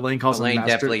insults. Elaine calls him Elaine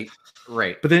master. definitely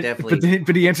right. But then, definitely.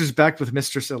 but he answers back with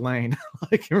Mistress Elaine,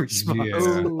 like in response.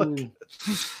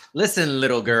 Yeah. Listen,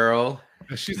 little girl.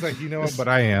 She's like, you know what? But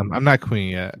I am. I'm not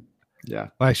queen yet. Yeah.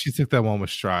 Like she took that one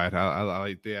with stride. I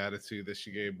like the attitude that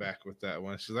she gave back with that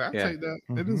one. She's like, I'll take that.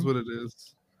 It is what it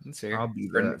is. That's fair. I'll be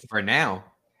for, that. for now.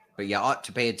 But you ought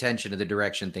to pay attention to the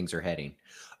direction things are heading.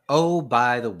 Oh,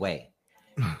 by the way,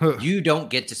 you don't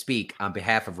get to speak on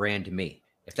behalf of Rand to me.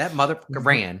 If that motherfucker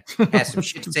Rand has some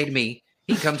shit to say to me,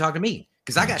 he can come talk to me.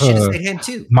 Because I got shit to say to him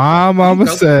too. My mama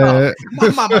said. My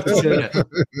mama told me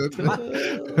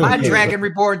to. My dragon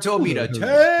reborn told me to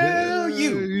tell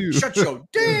you. Shut your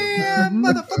damn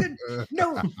motherfucking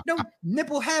no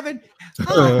nipple having.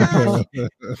 Oh,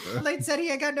 Lane said he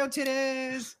ain't got no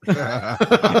titties.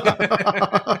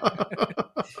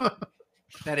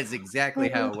 That is exactly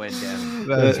how it went down.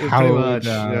 That's how pretty it went much.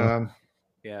 down.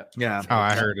 Yeah. That's how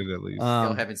I heard it at least.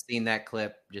 Still haven't seen that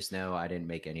clip. Just know I didn't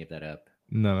make any of that up.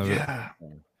 None of it. Yeah.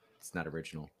 It's not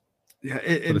original. Yeah,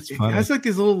 it it's funny. has like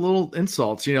these little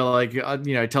insults, like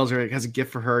he tells her it has a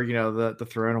gift for her, the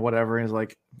throne or whatever, and he's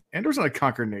like, Andor's not a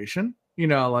conquered nation,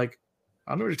 like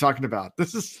I don't know what you're talking about.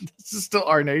 This is still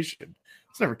our nation.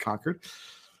 It's never conquered.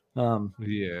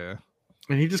 Yeah,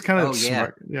 and he just kind of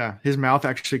his mouth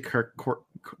actually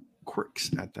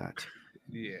quirks at that.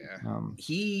 Yeah,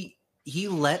 he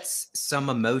lets some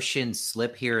emotion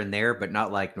slip here and there, but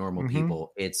not like normal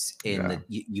people. It's in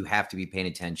you have to be paying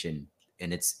attention.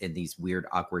 And it's in these weird,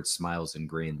 awkward smiles and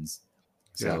grins.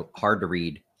 So hard to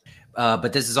read.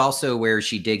 But this is also where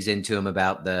she digs into him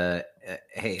about the,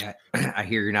 hey, I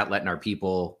hear you're not letting our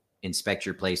people inspect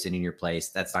your place and in your place.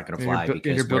 That's not going to fly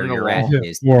because you're where building a you're wall. at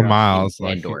is 4 miles. in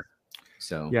Andor.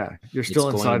 So you're still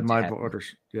it's inside going my to happen.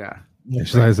 borders. Yeah.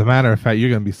 She's like, as a matter of fact, you're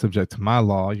going to be subject to my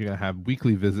law. You're going to have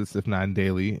weekly visits, if not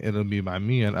daily. It'll be by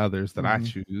me and others that I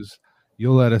choose.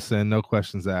 You'll let us in, no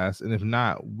questions asked. And if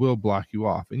not, we'll block you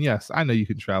off. And yes, I know you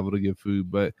can travel to get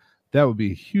food, but that would be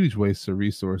a huge waste of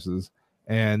resources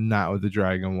and not what the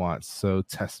dragon wants. So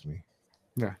test me.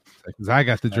 Yeah. Because I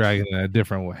got the dragon in a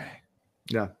different way.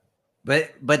 Yeah.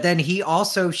 But then he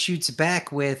also shoots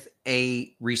back with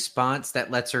a response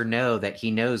that lets her know that he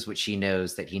knows what she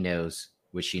knows, that he knows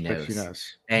what she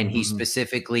knows. And he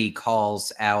specifically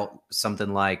calls out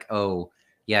something like, oh,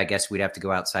 yeah, I guess we'd have to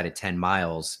go outside of 10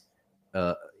 miles.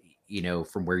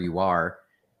 From where you are,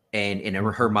 and in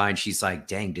her mind, she's like,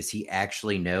 "Dang, does he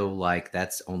actually know? Like,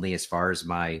 that's only as far as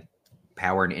my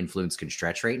power and influence can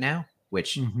stretch right now."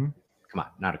 Which, come on,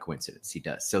 not a coincidence. He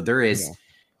does. So there is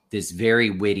this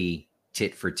very witty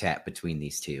tit for tat between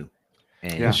these two.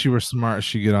 And if she were smart,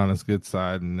 she'd get on his good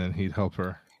side, and then he'd help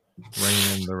her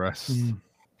rein in the rest.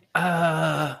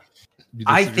 I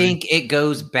think it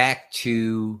goes back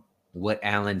to what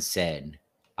Alan said.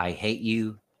 I hate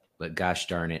you. But gosh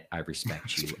darn it, I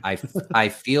respect you. I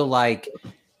feel like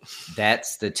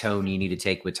that's the tone you need to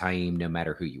take with Taim, no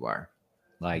matter who you are.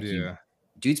 Like,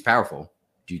 dude's powerful,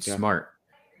 dude's smart,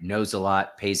 knows a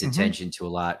lot, pays attention to a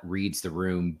lot, reads the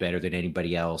room better than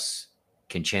anybody else,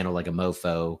 can channel like a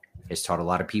mofo, has taught a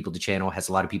lot of people to channel, has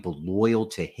a lot of people loyal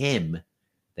to him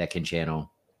that can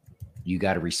channel. You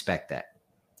got to respect that.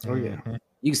 Oh, yeah.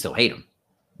 You can still hate him.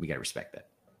 We got to respect that.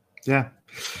 Yeah.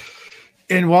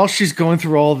 And while she's going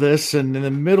through all this and in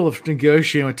the middle of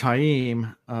negotiating with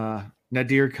Taim,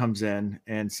 Nadir comes in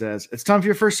and says, it's time for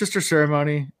your first sister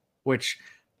ceremony, which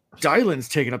Dylan's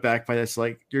taken aback by this.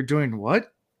 Like, you're doing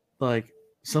what? Like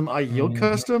some Aiel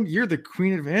custom? You're the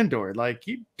queen of Andor. Like,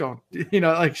 you don't,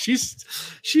 like she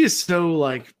is so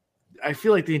like, I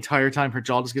feel like the entire time her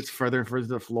jaw just gets further and further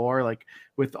to the floor, like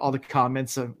with all the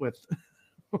comments with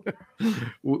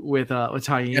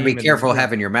Taim. You gotta be careful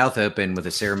having your mouth open with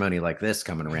a ceremony like this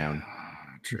coming around.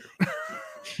 True.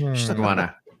 Just don't want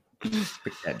to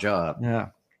pick that jaw up. Yeah.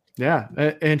 Yeah,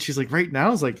 and she's like, right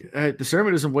now is like the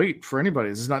ceremony doesn't wait for anybody.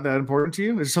 This is not that important to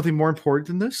you. Is there something more important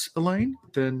than this, Elaine?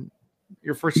 Than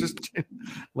your first sister?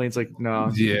 Elaine's like,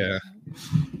 no. Yeah.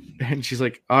 And she's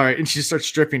like, all right, and she starts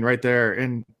stripping right there.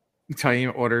 And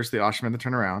Taim orders the Ashman to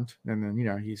turn around, and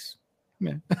then he's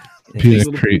He's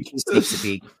a creep. He sneaks a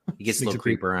peek. He gets a little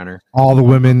creeper on her. All the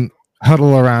women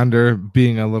huddle around her,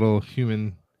 being a little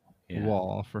human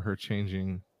wall for her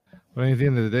changing. But at the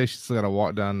end of the day, she's still got to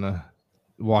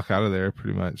walk out of there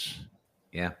pretty much.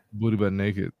 Yeah. Booty butt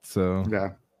naked. So yeah.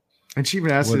 And she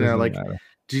even asked her, like,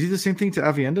 do you do the same thing to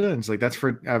Avienda? And it's like, that's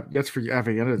for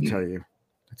Avienda to tell you.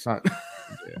 It's not.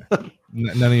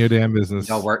 None of your damn business.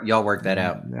 Y'all work that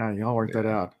out. Yeah, y'all work that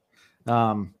out.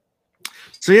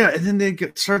 So yeah, and then they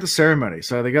start the ceremony.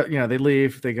 So they they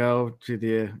leave, they go to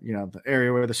the the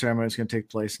area where the ceremony is going to take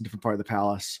place in a different part of the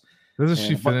palace. Doesn't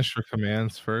she finish her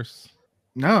commands first?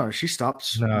 No, she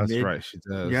stops. No, that's right, she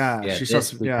does. Yeah, she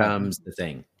stops. Becomes the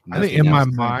thing. I think in my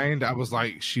mind, I was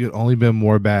like, she had only been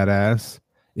more badass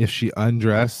if she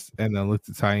undressed and then looked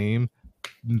at Taim,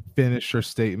 finished her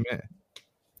statement,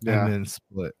 and then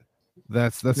split.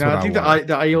 That's what I think.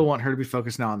 The IO want her to be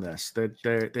focused now on this. They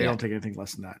don't take anything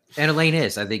less than that. And Elaine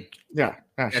is, I think. Yeah,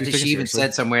 I think she even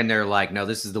said somewhere in there, like, no,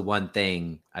 this is the one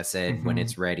thing I said when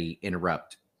it's ready.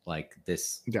 Interrupt, like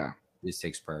this. Yeah, this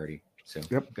takes priority. So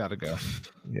gotta go.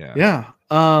 Yeah.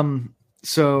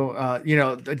 So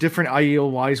the different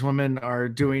IEL wise women are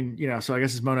doing. So I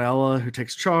guess it's Mona Ella who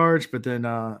takes charge, but then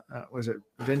was it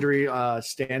Vendry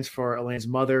stands for Elaine's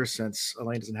mother since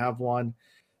Elaine doesn't have one.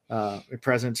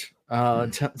 Present.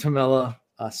 Tamela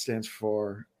stands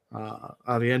for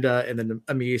Avienda, and then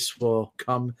Amis will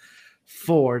come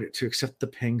forward to accept the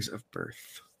pangs of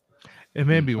birth. It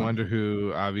made me wonder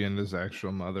who Avienda's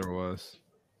actual mother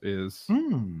is.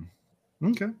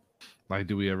 Okay. Like,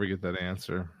 do we ever get that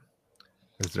answer?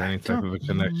 Is there any type of a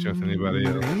connection with anybody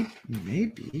else?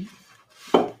 Maybe.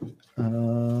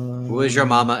 Who is your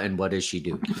mama and what does she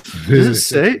do? Does it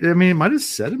say? I mean, it might have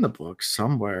said in the book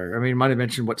somewhere. I mean, it might have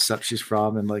mentioned what sept she's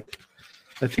from, and like,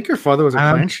 I think her father was a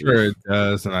clan chief. I'm sure it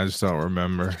does, and I just don't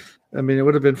remember. I mean, it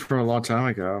would have been from a long time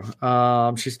ago.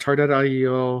 She's Tardet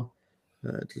IEO.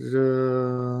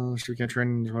 She can't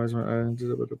train. I'm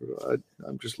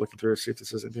just looking through to see if this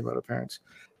says anything about her parents.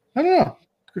 I don't know.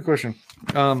 Good question.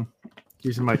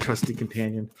 Using my trusty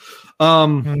companion.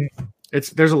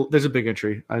 There's a big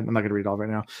entry. I'm not going to read it all right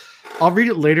now. I'll read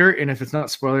it later, and if it's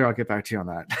not spoiler, I'll get back to you on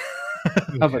that.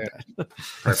 How about that?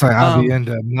 It's like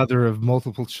Avienda, mother of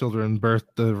multiple children,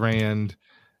 birthed the Rand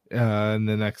in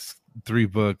the next 3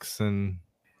 books, and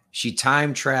she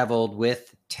time traveled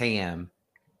with Tam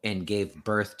and gave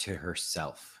birth to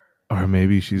herself. Or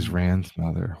maybe she's Rand's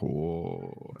mother.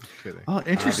 Oh, I'm kidding. Oh,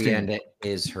 interesting. Avienda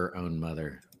is her own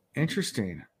mother.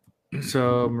 Interesting.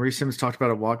 So Marie Sims talked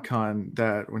about at WalkCon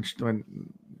that when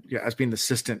as being the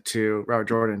assistant to Robert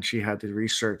Jordan, she had to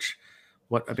research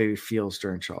what a baby feels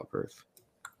during childbirth.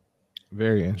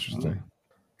 Very interesting.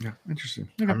 Yeah, interesting.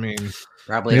 Okay. I mean,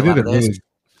 probably a lot of those.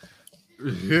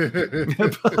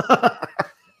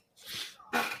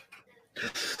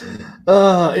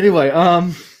 Anyway,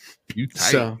 you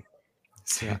tight.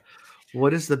 So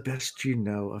what is the best you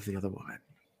know of the other woman?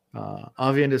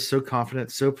 Avienda is so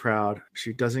confident, so proud.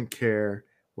 She doesn't care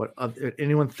what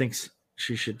anyone thinks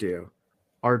she should do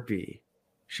or be.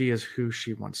 She is who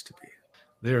she wants to be.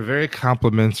 They're very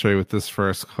complimentary with this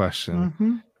first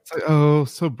question. It's like, oh,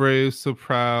 so brave, so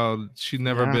proud. She'd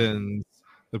never been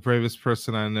the bravest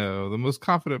person I know, the most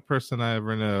confident person I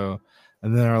ever know.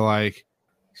 And then they're like,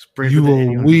 you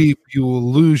will weep, you will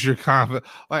lose your confidence.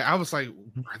 Like, I was like,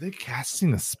 are they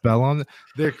casting a spell on it?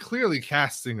 They're clearly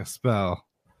casting a spell.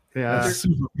 Yeah, that's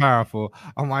super powerful.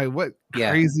 I'm like, what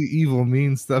crazy, evil,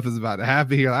 mean stuff is about to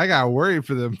happen here? I got worried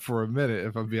for them for a minute,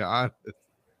 if I'm being honest.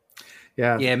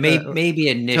 Yeah. Maybe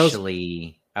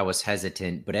initially I was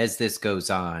hesitant, but as this goes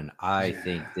on, I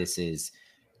think this is.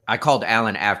 I called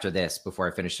Alan after this before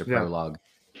I finished the prologue,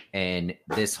 and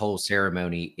this whole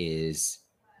ceremony is.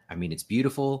 I mean, it's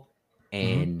beautiful,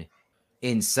 and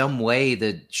in some way,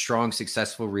 the strong,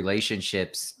 successful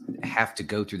relationships have to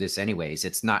go through this anyways.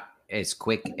 It's not as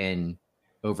quick and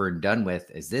over and done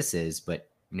with as this is, but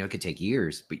it could take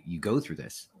years, but you go through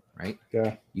this, right?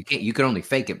 Yeah. You can only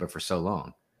fake it, but for so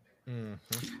long.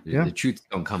 The truth's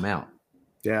gonna come out.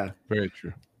 Yeah. Very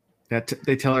true.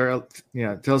 They tell her,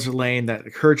 tells Elaine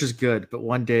that courage is good, but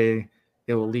one day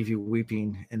it will leave you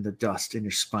weeping in the dust and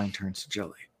your spine turns to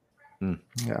jelly.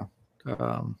 Yeah.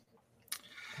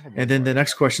 And then the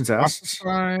next question's asked.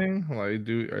 Like,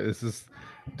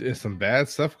 is some bad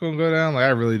stuff gonna go down? Like I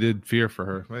really did fear for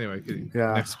her. Anyway,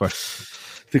 next question.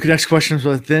 The next question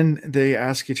was, then they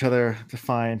ask each other to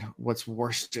find what's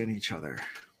worst in each other.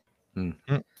 And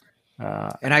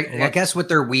I guess what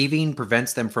they're weaving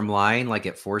prevents them from lying, like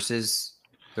it forces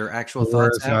their actual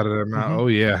thoughts out of their mouth. Oh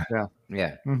yeah.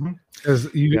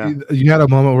 Because you had a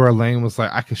moment where Elaine was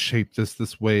like, I could shape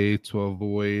this way to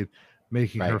avoid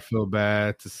making her feel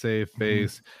bad, to save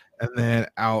face. And then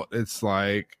out, it's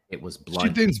like it was blunt.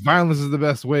 She thinks violence is the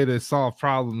best way to solve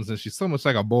problems, and she's so much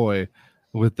like a boy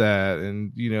with that.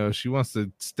 And she wants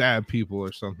to stab people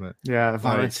or something. Yeah,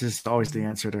 violence is always the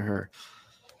answer to her.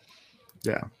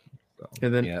 Yeah.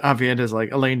 And then Avienda's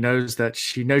like, Elaine knows that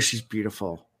she's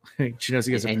beautiful. She knows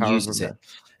he has a power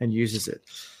and uses it.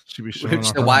 Which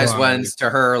the wise ones to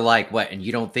her, like, what? And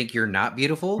you don't think you're not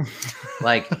beautiful?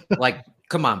 like,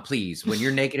 come on, please. When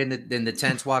you're naked in the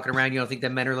tents walking around, you don't think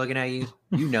that men are looking at you?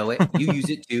 You know it. You use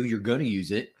it too. You're gonna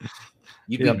use it.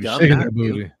 You'd be dumb not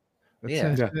to.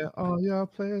 Yeah. Oh, y'all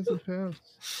players and pals.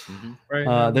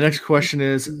 The next question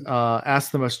is,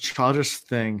 ask the most childish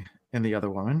thing in the other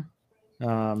woman.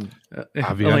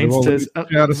 Elaine says,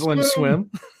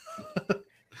 swim.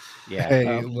 Yeah.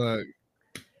 Hey, look.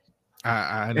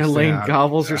 I Elaine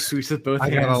gobbles her sweets with both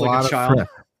hands like a child.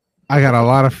 I got a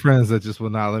lot of friends that just will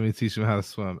not let me teach them how to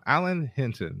swim. Alan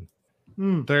Hinton,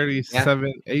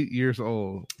 37, 8 years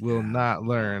old, will not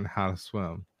learn how to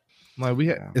swim. I'm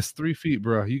like, it's 3 feet,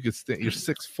 bro. You could stand. You're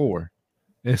 6'4".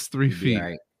 It's 3 feet.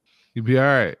 You'd be all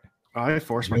right. I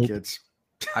force my kids.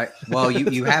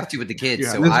 You have to with the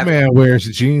kids. So this man wears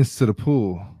jeans to the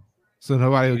pool, so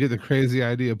nobody will get the crazy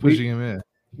idea of pushing him in.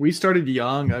 We started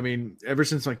young. I mean, ever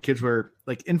since my kids were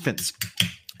like infants.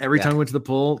 Every time we went to the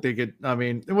pool, they get. I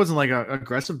mean, it wasn't like an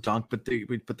aggressive dunk, but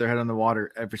we'd put their head on the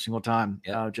water every single time.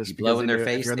 Just you blow in their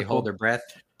face, they hold their breath,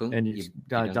 boom, and you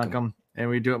dunk them. And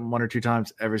we do it 1 or 2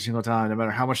 times every single time, no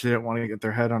matter how much they didn't want to get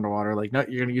their head underwater. Like, no,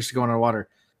 you're gonna used to go underwater.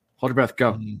 Hold your breath,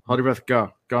 go. Hold your breath,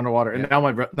 go underwater. And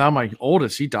now my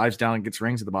oldest, he dives down and gets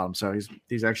rings at the bottom, so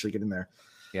he's actually getting there.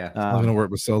 Yeah, it's not gonna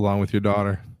work with so long with your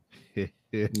daughter.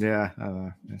 Yeah, I don't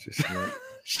know. It's just,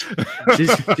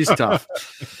 she's tough.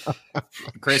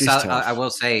 Chris, I will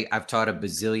say I've taught a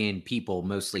bazillion people,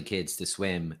 mostly kids, to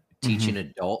swim. Teaching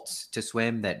adults to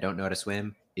swim that don't know how to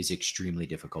swim is extremely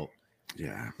difficult.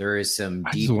 Yeah, there is some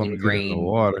deep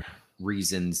ingrained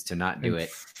reasons to not do it.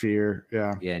 Fear,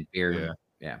 and fear,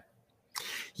 yeah.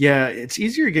 It's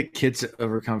easier to get kids to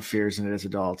overcome fears than it is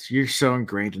adults. You're so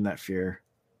ingrained in that fear.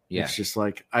 Yeah, it's just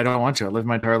like, I don't want to. I live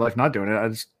my entire life not doing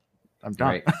it. I'm done.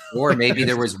 Right. Or maybe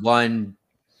there was one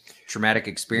traumatic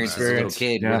experience as a little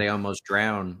kid where they almost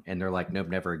drown, and they're like, nope,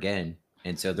 never again.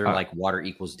 And so they're like, water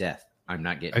equals death. I'm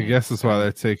not getting. I guess that's why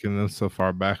they're taking them so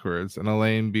far backwards. And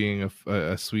Elaine being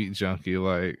a sweet junkie,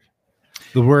 like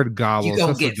the word gobbles. You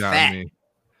don't get fat. Me.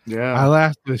 Yeah, I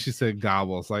laughed when she said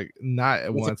gobbles. Like not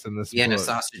at once in this. Vienna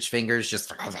sausage fingers,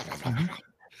 just.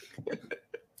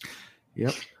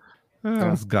 Yep. I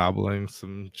was gobbling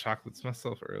some chocolates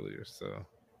myself earlier, so.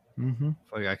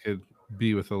 Like I could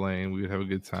be with Elaine, we would have a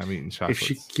good time eating chocolates. If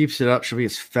she keeps it up, she'll be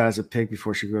as fat as a pig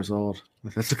before she grows old.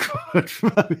 That's a quote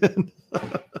from Ain't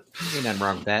nothing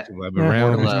wrong with that. I've been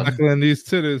around chocolate in these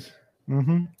titties.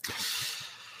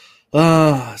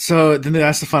 So then they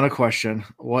ask the final question: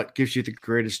 what gives you the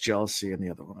greatest jealousy in the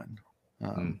other woman?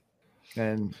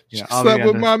 And she slept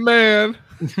with my man.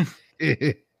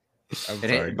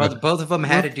 Both of them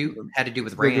had to do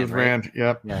with Rand. Rand.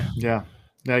 Yep. Yeah.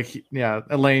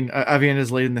 Elaine, Avian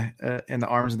is laid in the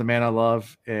arms of the man I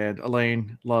love, and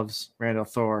Elaine loves Randall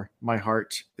Thor. My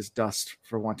heart is dust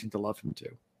for wanting to love him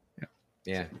too.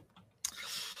 Yeah.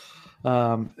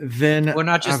 Then, well,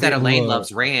 not just that Elaine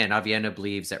loves Rand. Aviana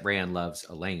believes that Rand loves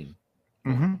Elaine.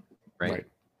 Right.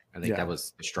 I think that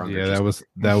was the stronger. Yeah,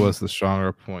 that was the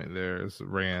stronger point. There is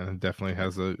Rand definitely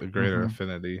has a greater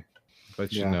affinity,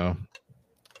 but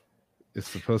it's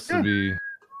supposed to be.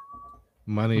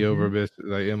 Money over bitch,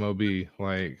 like MOB,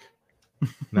 like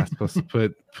not supposed to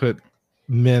put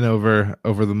men over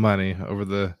the money, over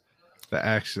the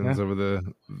actions, over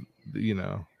the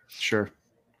Sure.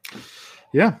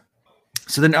 Yeah.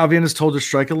 So then Avian is told to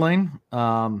strike Elaine.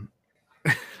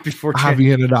 Before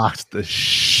Avian knocks the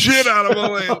shit out of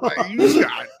Elaine. Like, you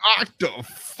got knocked the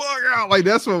fuck out. Like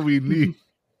that's what we need.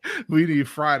 We need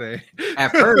Friday.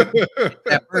 At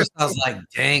first I was like,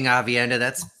 dang, Avienda,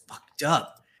 that's fucked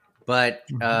up. But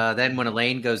then when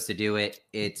Elaine goes to do it,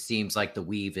 it seems like the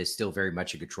weave is still very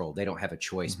much in control. They don't have a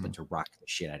choice but to rock the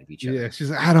shit out of each other. Yeah, she's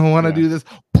like, I don't want to do this.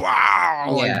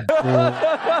 Wow. Yeah.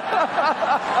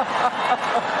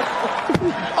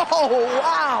 Oh,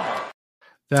 wow.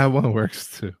 That one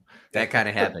works too. That kind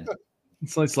of happened.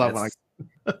 It's like slap when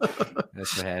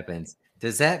That's what happens.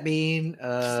 Does that mean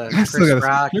I still Chris gotta say,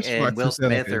 Rock Chris and Rock Will took that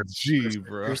like Smith a are G,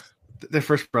 bro. They're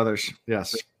first brothers.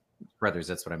 Yes. brothers?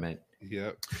 That's what I meant.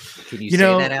 Yep. Can you, You say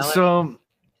know, that, Alex? so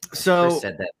Chris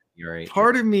said that. You're right.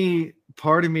 part of me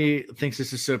thinks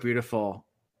this is so beautiful,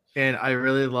 and I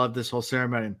really love this whole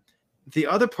ceremony. The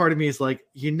other part of me is like,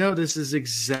 this is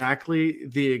exactly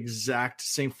the exact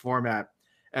same format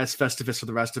as Festivus for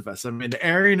the rest of us. I mean, the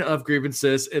airing of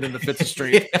grievances and then the fits of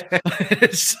strength.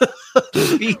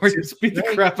 We're just beat the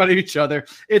crap out of each other.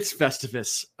 It's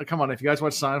Festivus. Come on, if you guys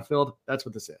watch Seinfeld, that's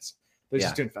what this is. They're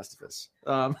just doing Festivus.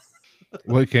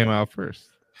 What came out first?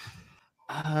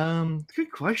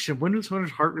 Good question. When was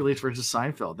Heart Release versus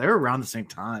Seinfeld? They were around the same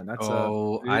time. That's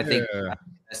I think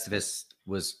Festivus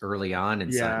was early on in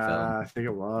Seinfeld. I think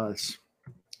it was.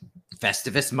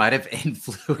 Festivus might have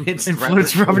influenced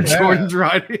Robert Jordan's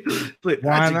writing. That's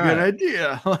Why a not? good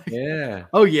idea. Yeah.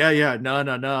 Oh yeah.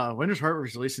 No. Winter's Heart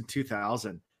was released in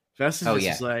 2000.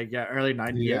 Festivus is like early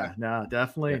 90s. Yeah. No,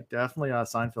 definitely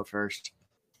Seinfeld first.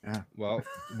 Yeah. Well,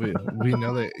 we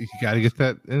know that you got to get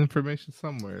that information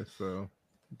somewhere. So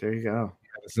there you go.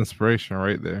 It's inspiration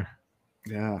right there.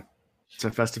 Yeah. So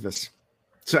Festivus.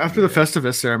 So after the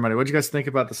Festivus ceremony, what did you guys think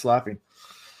about the slapping?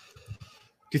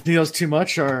 Do you think that was too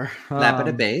much, or slapping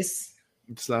the bass?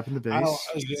 Slapping the bass.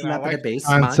 Slapping the bass.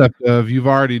 Concept of you've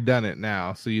already done it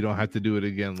now, so you don't have to do it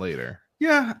again later.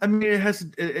 Yeah, I mean,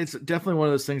 it's definitely one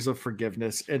of those things of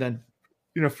forgiveness, and then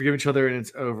forgive each other, and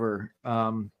it's over.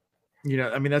 I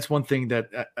mean, that's one thing that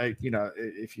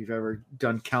if you've ever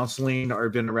done counseling or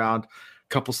been around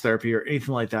couples therapy or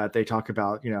anything like that, they talk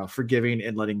about forgiving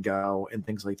and letting go and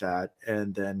things like that.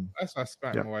 And then that's why I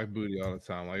smack my wife booty all the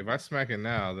time. Like if I smack it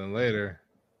now, then later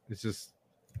it's just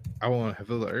I won't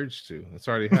feel the urge to. It's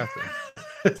already happened.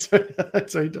 It's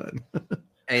already done.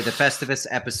 Hey, the Festivus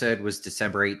episode was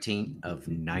December 18th of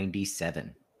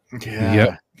 97. Yeah.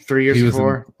 Yep. 3 years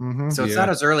before. So it's not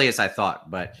as early as I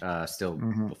thought, but still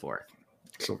before.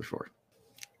 Still before.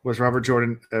 Was Robert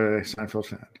Jordan a Seinfeld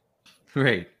fan?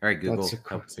 Right. All right, Google.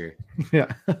 Help us here.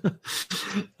 Yeah.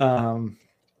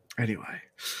 Anyway.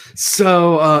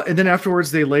 So and then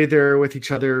afterwards they lay there with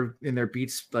each other and their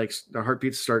beats, like their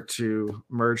heartbeats start to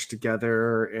merge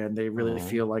together and they really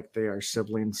feel like they are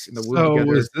siblings in the womb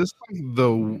together. So is this like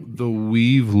the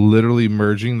weave literally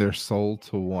merging their soul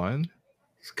to one?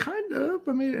 It's kind of,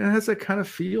 I mean, it has that kind of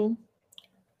feel.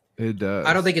 It does.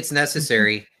 I don't think it's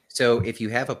necessary. So if you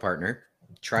have a partner,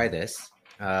 try this.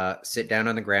 Sit down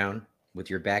on the ground with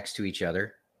your backs to each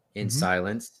other in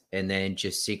silence, and then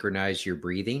just synchronize your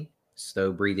breathing,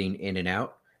 slow breathing in and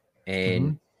out.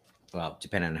 And well,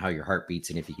 depending on how your heart beats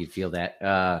and if you can feel that,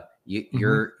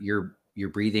 your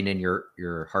breathing and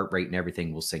your heart rate and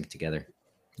everything will sync together.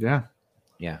 Yeah.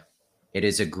 Yeah. It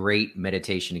is a great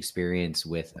meditation experience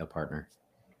with a partner.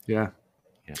 Yeah.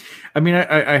 I mean,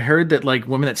 I heard that like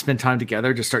women that spend time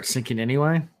together just start syncing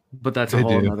anyway, but that's a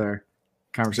whole other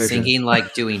conversation. Syncing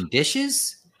like doing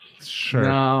dishes? Sure.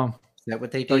 No. Is that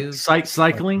what they do? Like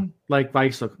cycling, like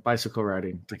bicycle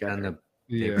riding together.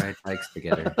 They ride bikes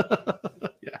together.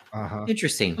 Yeah.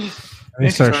 Interesting.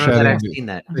 They start shedding. I've seen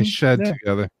that. They shed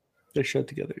together. They shed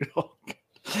together.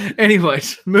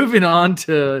 Anyways, moving on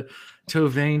to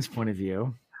Tovein's point of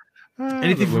view.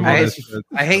 Anything from I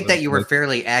hate that you were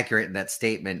fairly accurate in that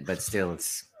statement, but still,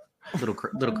 it's a little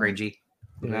cringy.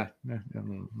 Yeah, a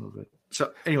little bit.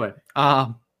 So anyway,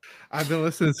 I've been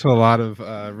listening to a lot of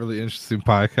really interesting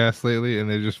podcasts lately, and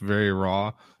they're just very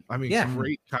raw. I mean,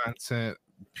 great content,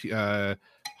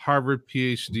 Harvard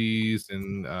PhDs,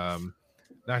 and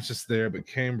not just there, but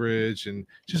Cambridge, and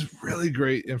just really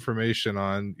great information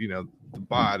on the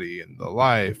body and the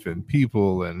life and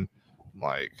people and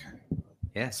like.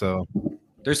 Yeah. So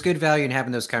there's good value in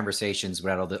having those conversations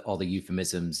without all the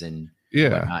euphemisms and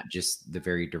not just the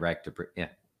very direct.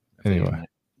 Anyway,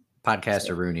 podcasts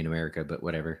are ruining America, but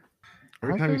whatever.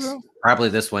 Probably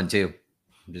this one too.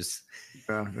 Just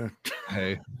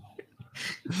hey,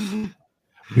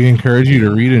 we encourage you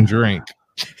to read and drink.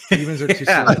 Humans are too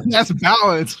slow. That's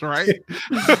balance, right?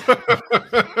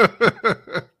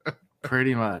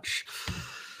 Pretty much.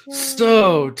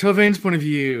 So, Tovein's point of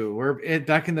view, we're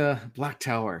back in the Black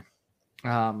Tower.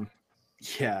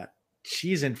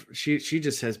 She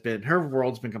just has been, her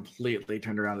world's been completely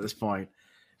turned around at this point,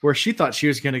 where she thought she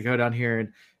was going to go down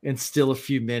here and steal a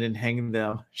few men and hang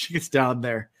them. She gets down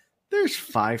there. There's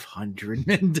 500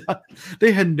 men down.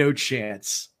 They had no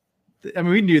chance. I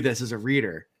mean, we knew this as a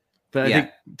reader, but I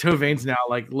think Tovein's now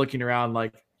like looking around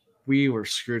like, we were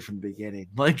screwed from the beginning.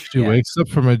 Like she wakes up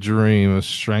from a dream of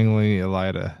strangling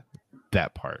Elida.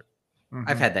 That part.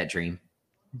 I've had that dream.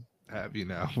 Have you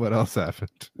now? What else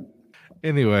happened?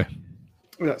 Anyway,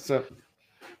 Yeah, so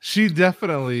she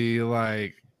definitely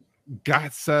like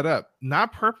got set up,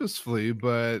 not purposefully,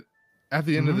 but at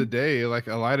the end of the day, like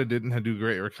Elida didn't do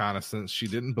great reconnaissance. She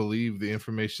didn't believe the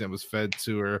information that was fed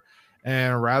to her.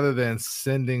 And rather than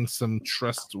sending some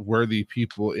trustworthy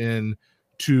people in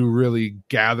to really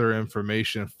gather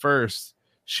information first,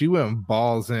 she went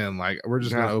balls in. Like, we're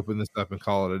just going to open this up and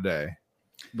call it a day.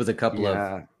 With a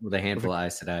handful of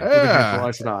Aes Sedai. With a handful of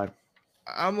Aes Sedai.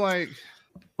 I'm like,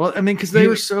 well, I mean, because they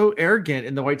were so arrogant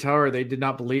in the White Tower, they did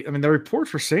not believe. I mean, the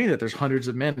reports were saying that there's hundreds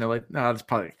of men. They're like, no, there's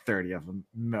probably like 30 of them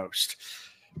most.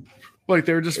 Like,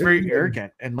 they were just very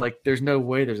arrogant, and like, there's no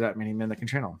way there's that many men that can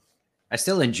channel. I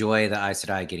still enjoy the Aes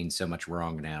Sedai getting so much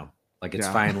wrong now. Like, it's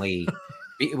finally,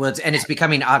 it's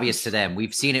becoming obvious to them.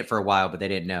 We've seen it for a while, but they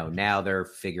didn't know. Now they're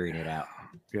figuring it out.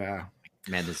 Yeah,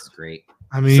 man, this is great.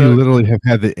 I mean, you literally have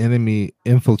had the enemy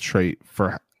infiltrate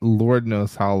for Lord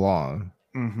knows how long.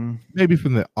 Maybe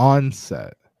from the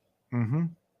onset.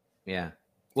 Yeah.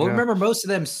 Well, remember, most of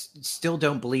them still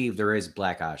don't believe there is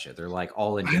Black Asha. They're like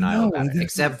all in denial about it,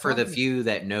 except for the few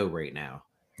that know right now.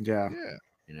 Yeah.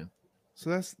 You know. So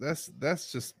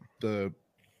that's just the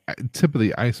tip of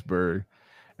the iceberg,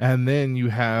 and then you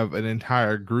have an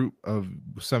entire group of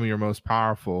some of your most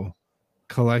powerful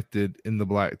collected in the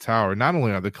Black Tower. Not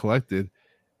only are they collected,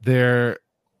 they're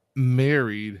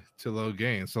married to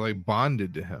Logain, so like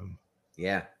bonded to him.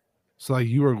 Yeah. So like,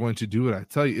 you are going to do what I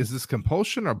tell you. Is this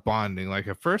compulsion or bonding? Like,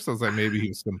 at first I was like, maybe he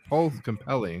was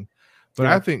compelling, but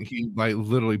I think he like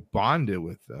literally bonded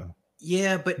with them.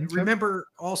 Yeah, but remember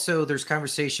also there's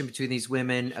conversation between these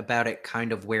women about it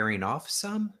kind of wearing off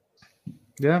some.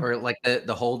 Yeah. Or like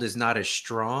the hold is not as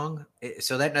strong.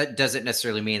 So that doesn't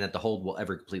necessarily mean that the hold will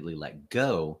ever completely let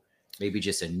go. Maybe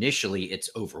just initially it's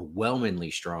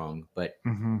overwhelmingly strong, but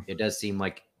it does seem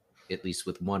like, at least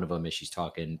with one of them as she's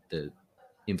talking, the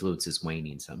influence is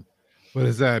waning some. But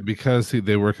is that because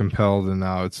they were compelled and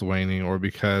now it's waning, or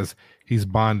because he's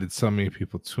bonded so many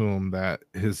people to him that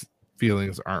his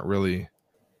feelings aren't really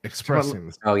expressing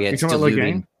this? Oh, yeah, it's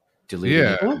diluting.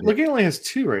 Yeah. Well, Logain only has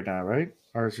 2 right now, right?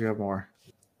 Or does he have more?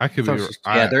 I could be.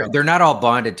 Yeah, they're not all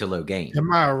bonded to Logain. In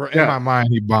my mind,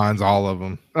 he bonds all of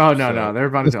them. Oh no, they're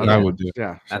bonded to other. I would do.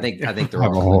 Yeah, I think they're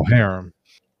have all a whole harem.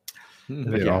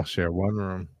 They'd all share one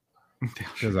room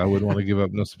because I wouldn't want to give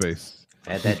up no space.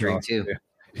 I had that dream too.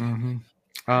 You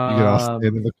could all stand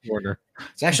in the corner.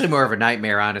 It's actually more of a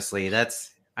nightmare, honestly.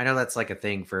 I know that's like a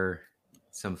thing for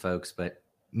some folks, but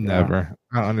never.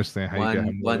 I don't understand how you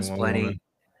get one's plenty. Woman.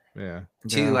 Yeah.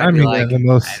 2, I'd be like, I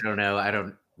don't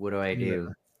know. What do I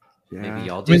do? Yeah. Maybe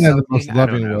y'all do in something. the most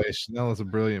loving way. Chanel is a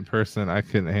brilliant person. I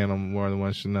couldn't handle more than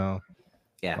one Chanel.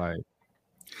 Yeah.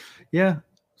 Yeah.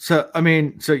 So I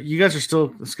mean, so you guys are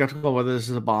still skeptical whether this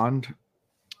is a bond?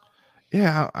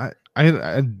 Yeah,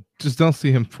 I just don't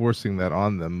see him forcing that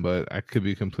on them, but I could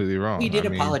be completely wrong. He did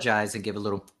apologize and give a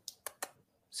little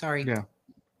sorry. Yeah.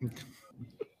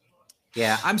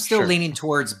 Yeah, I'm still leaning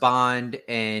towards bond,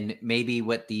 and maybe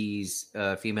what these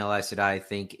female Aes Sedai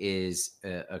think is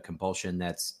a compulsion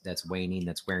that's waning,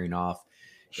 that's wearing off.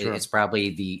 Sure. It's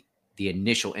probably the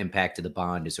initial impact of the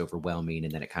bond is overwhelming,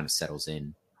 and then it kind of settles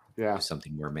in. Yeah, to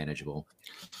something more manageable.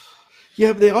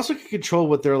 Yeah, but they also can control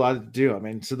what they're allowed to do. I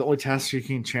mean, so the only task you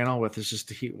can channel with is just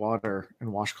to heat water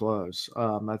and wash clothes.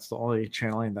 That's the only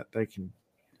channeling that they can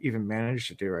even manage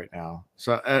to do right now.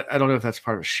 So I don't know if that's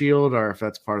part of a shield or if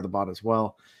that's part of the bot as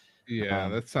well. Yeah,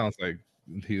 that sounds like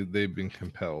they've been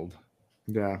compelled.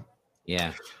 Yeah.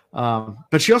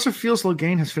 But she also feels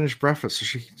Logain has finished breakfast, so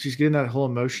she's getting that whole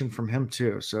emotion from him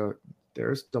too. So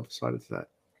there's double-sided to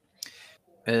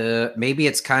that. Maybe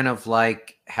it's kind of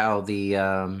like how the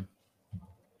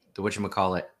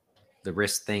whatchamacallit, the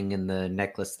wrist thing and the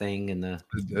necklace thing and the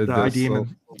ID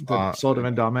and the Soul of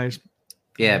Endames.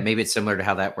 Yeah, maybe it's similar to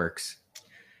how that works.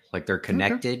 Like they're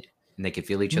connected and they can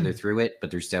feel each other through it,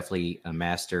 but there's definitely a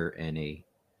master and a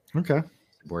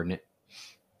subordinate.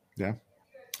 Yeah.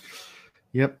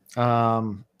 Yep.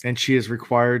 And she is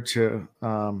required to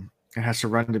and has to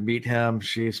run to meet him.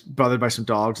 She's bothered by some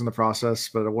dogs in the process,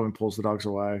 but a woman pulls the dogs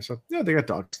away. So yeah, they got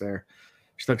dogs there.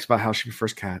 She thinks about how she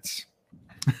prefers cats.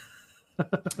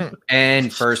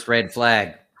 And first red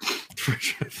flag.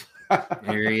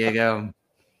 Here you go.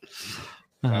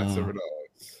 That's over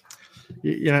dogs.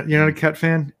 You're not a cat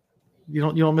fan? You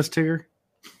don't miss Tigger?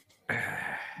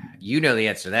 You know the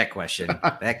answer to that question.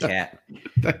 That cat.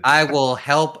 I will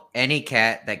help any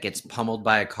cat that gets pummeled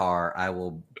by a car. I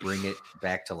will bring it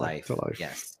back to life.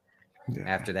 Yes. Yeah.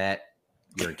 After that,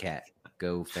 you're a cat.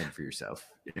 Go fend for yourself.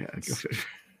 Yeah.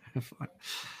 Have fun.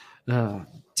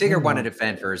 Tigger wanted to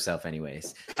fend for herself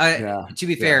anyways. To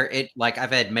be fair,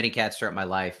 I've had many cats throughout my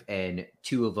life, and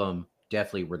 2 of them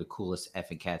definitely were the coolest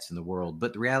effing cats in the world.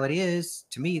 But the reality is,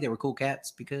 to me, they were cool cats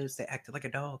because they acted like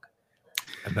a dog.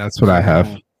 And that's what I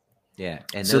have. Yeah,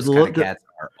 and So those kind of cats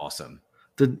are awesome.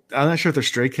 I'm not sure if they're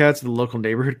stray cats, the local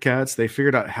neighborhood cats. They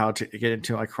figured out how to get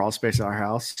into like crawl space at our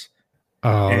house.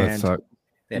 Oh, that sucks.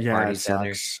 They have Yeah, it parties down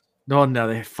there. sucks. No,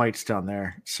 they have fights down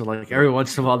there. So like every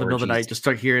once in a while, in the middle of the night, just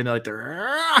start hearing like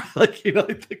like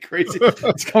like the crazy.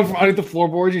 It's coming from underneath the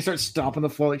floorboards. You start stomping the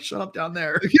floor, like shut up down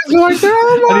there. Like,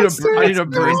 I need a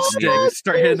broomstick.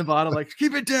 Start hitting the bottom, like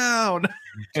keep it down.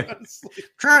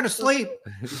 Trying to sleep.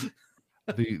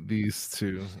 These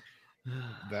two,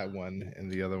 that one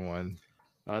and the other one.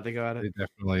 They got it. They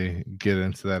definitely get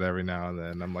into that every now and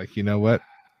then. I'm like, you know what?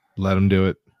 Let them do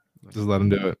it. Just let them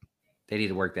do it. They need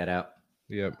to work that out.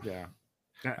 Yep. Yeah.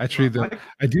 I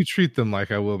do treat them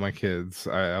like I will my kids.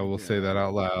 I will say that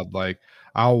out loud. Like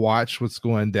I'll watch what's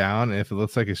going down. And if it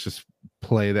looks like it's just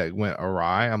play that went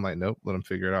awry, I'm like, nope, let them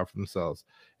figure it out for themselves.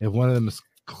 If one of them is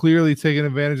clearly taking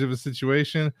advantage of a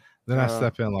situation, then I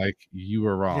step in like you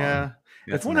were wrong. Yeah.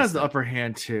 If one has the upper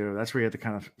hand too, that's where you have to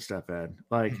kind of step in.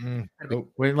 Like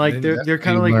when like they're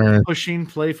kind of like pushing,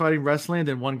 play fighting, wrestling,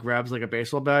 then one grabs like a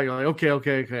baseball bat. You're like,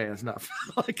 okay, that's enough.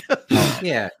 Like,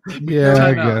 yeah.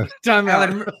 I guess. Time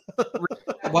out.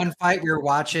 One fight we were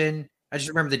watching, I just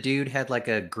remember the dude had like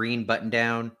a green button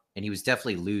down, and he was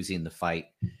definitely losing the fight.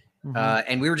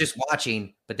 And we were just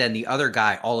watching, but then the other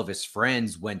guy, all of his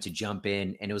friends went to jump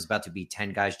in, and it was about to be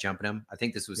 10 guys jumping him. I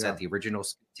think this was at the original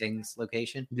Tings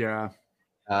location. Yeah.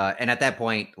 And at that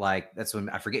point, like that's when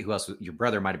I forget who else. Your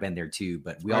brother might have been there too,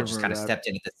 but we all just kind of stepped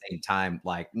in at the same time.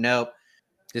 Like, nope,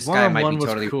 this guy might be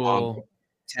totally wrong.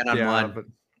 10 on 1, but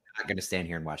I'm not going to stand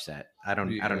here and watch that. I don't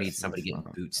need somebody getting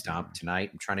boot stomped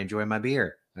tonight. I'm trying to enjoy my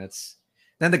beer.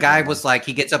 Then the guy was like,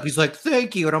 he gets up, he's like,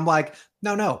 thank you, and I'm like,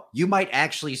 no, you might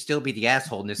actually still be the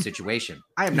asshole in this situation.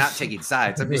 I am not taking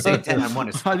sides. I'm just saying 10 on 1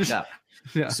 is fucked up.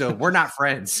 Yeah. So we're not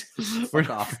friends. We're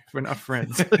not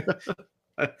friends.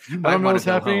 I don't know what's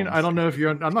happening. I don't know if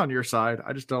I'm not on your side.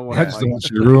 I just don't want. I just don't want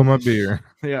you to ruin my beer.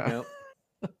 Yeah.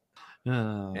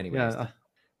 Nope. Anyways,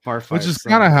 bar fight, which is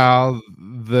kind of how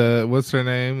the what's her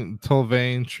name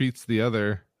Tulvane treats the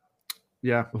other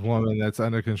woman that's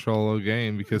under control of the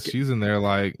game, because she's in there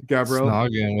like Gabrielle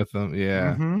snogging with them.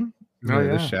 Yeah.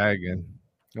 They're shagging.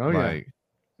 Oh like,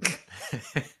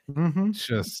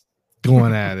 just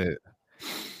going at it.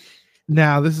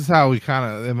 Now, this is how we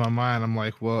kind of, in my mind, I'm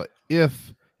like, well,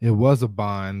 if it was a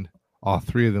bond, all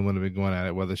three of them would have been going at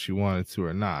it, whether she wanted to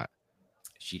or not.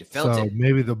 She'd have felt it.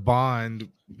 Maybe the bond,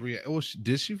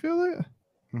 did she feel it?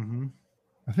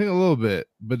 I think a little bit,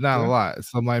 but not a lot.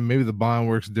 So I'm like, maybe the bond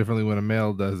works differently when a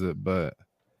male does it, but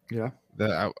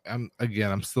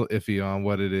I'm still iffy on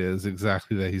what it is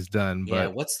exactly that he's done. Yeah,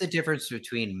 but what's the difference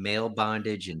between male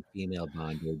bondage and female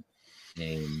bondage?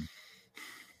 And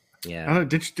yeah,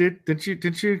 did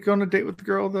you go on a date with the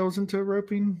girl that was into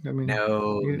roping? I mean,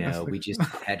 no, we just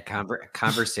had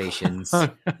conversations.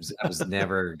 I was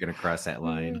never gonna cross that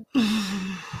line,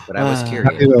 but I was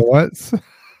curious. What?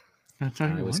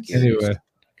 I was curious. Anyway,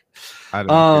 I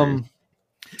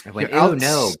went, oh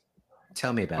no,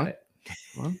 tell me about it.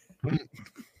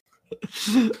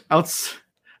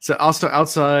 So also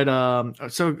outside,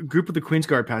 so a group of the Queen's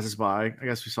Guard passes by. I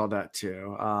guess we saw that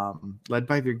too. Led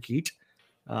by Virgit,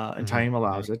 and Taim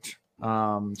allows it.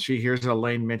 She hears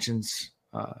Elaine mentions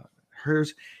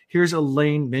here's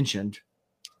Elaine mentioned.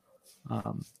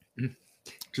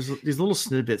 Just these little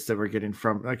snippets that we're getting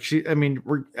from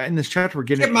we're in this chapter we're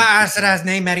getting. Get my acid-ass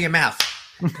name out of your mouth.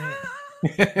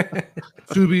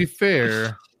 To be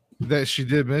fair, that she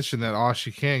did mention that all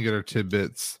she can get are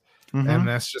tidbits, and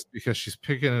that's just because she's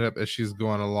picking it up as she's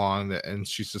going along, and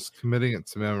she's just committing it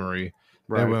to memory.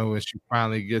 Right. And when she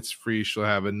finally gets free, she'll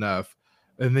have enough.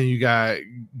 And then you got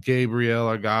Gabrielle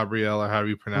or however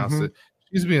you pronounce it.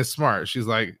 She's being smart. She's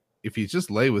like, if you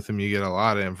just lay with him, you get a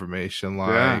lot of information.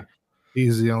 Like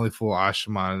he's the only full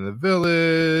Ashaman in the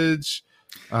village.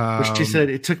 Which she said,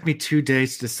 it took me 2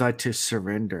 days to decide to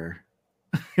surrender.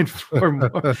 and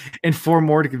 4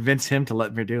 more to convince him to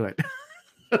let me do it.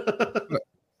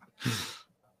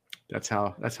 That's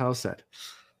how it's said.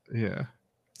 Yeah.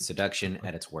 Seduction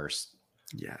at its worst.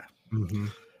 Yeah.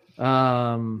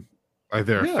 Like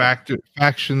there are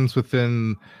factions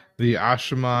within the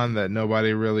Ashaman that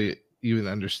nobody really even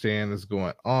understand is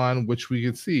going on, which we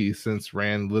could see since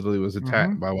Rand literally was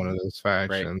attacked by one of those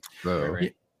factions.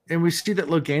 Right. And we see that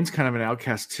Loghain's kind of an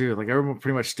outcast too. Like everyone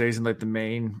pretty much stays in like the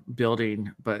main building,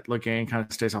 but Loghain kind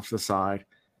of stays off to the side.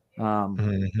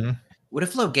 What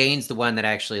if Loghain's the one that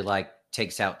actually like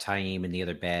takes out Taim and the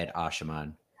other bad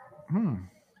Ashaman?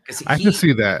 I can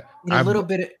see that. A little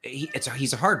bit.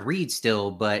 He's a hard read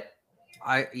still, but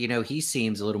he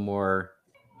seems a little more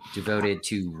devoted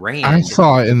to Rand. I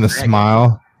saw it in the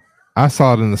smile. I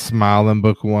saw it in the smile in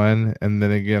book 1, and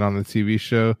then again on the TV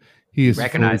show. He is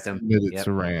recognized him. Committed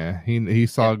to Rand. He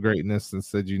saw greatness and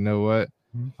said, "You know what?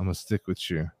 I'm gonna stick with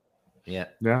you." Yeah.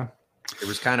 It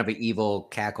was kind of an evil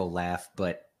cackle laugh,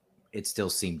 but it still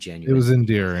seemed genuine. It was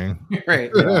endearing.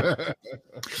 Right. Yeah.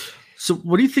 So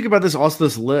what do you think about this? Also,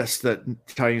 this list that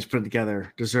Tyne's put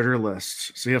together, deserter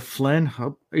list. So you have Flynn,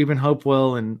 even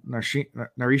Hopewell, and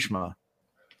Narishma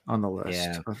on the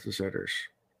list of deserters.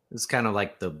 It's kind of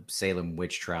like the Salem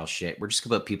witch trial shit. We're just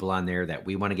gonna put people on there that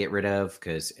we want to get rid of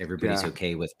because everybody's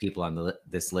okay with people on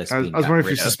this list. I was wondering if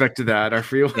you suspected that, or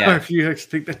if you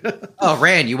think that. Oh,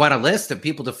 Rand, you want a list of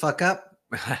people to fuck up?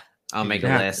 I'll make a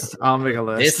list. I'll make a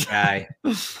list. This guy,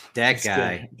 that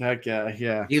guy.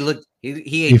 Yeah.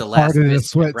 He ate the last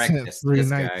sweat breakfast 3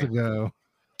 nights ago.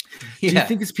 Do you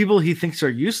think it's people he thinks are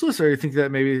useless, or do you think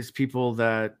that maybe it's people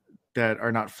that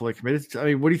are not fully committed to, I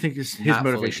mean, what do you think is his not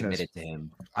motivation fully committed is? To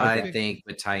him. I think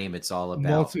with Taim, it's all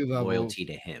about loyalty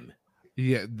to him.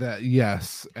 Yeah,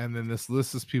 yes. And then this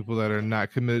list is people that are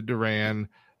not committed to Rand,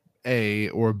 A,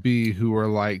 or B, who are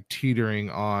like teetering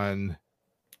on.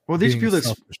 Well, these people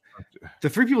the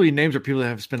 3 people he names are people that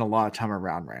have spent a lot of time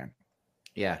around Rand.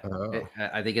 Yeah.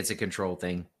 I think it's a control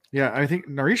thing. Yeah, I think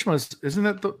Narishma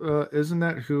isn't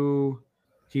that who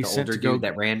he sent to go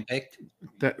that Rand picked?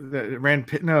 That Rand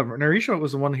picked. No, Narishma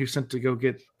was the one who sent to go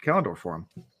get Kalendor for him,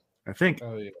 I think.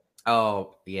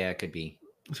 Oh yeah, it could be.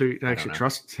 So he actually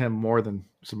trusts him more than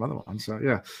some other ones. So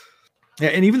yeah,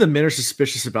 and even the men are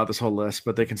suspicious about this whole list,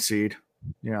 but they concede.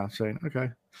 Yeah, saying okay.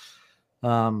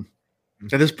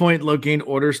 At this point, Logain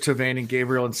orders Tavain and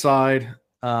Gabriel inside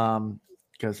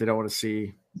because they don't want to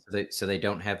see. So they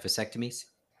don't have vasectomies.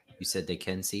 You said they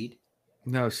can seed.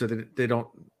 No, so they don't.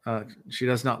 She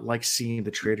does not like seeing the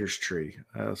traitor's tree.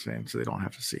 I was saying, so they don't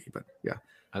have to see. But yeah,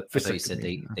 I thought you said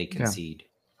they concede.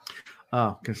 Yeah.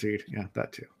 Oh, concede. Yeah,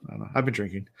 that too. I don't know. I've been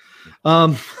drinking.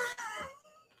 That's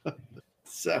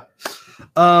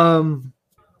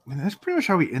pretty much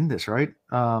how we end this, right?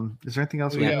 Is there anything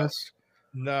else we missed?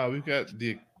 No, we've got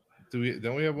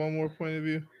don't we have one more point of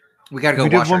view? We got to go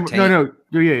wash our tape. No.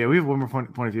 Yeah. We have one more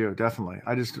point of view. Definitely.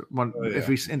 I just want if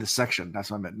we in the section. That's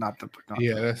what I meant. Not the.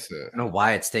 That's it. I don't know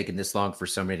why it's taking this long for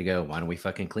somebody to go. Why don't we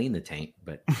fucking clean the tank?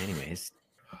 But anyways,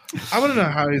 I want to know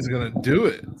how he's gonna do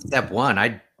it. Step 1.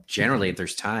 I generally, if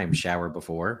there's time, shower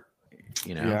before.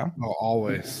 Yeah. Oh,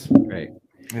 always. Right.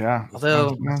 Yeah.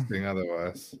 Although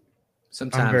otherwise,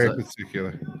 sometimes I'm very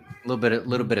particular. A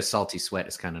little bit of salty sweat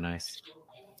is kind of nice.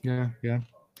 Yeah.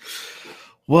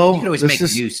 Well, you can always make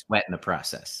you sweat in the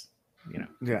process,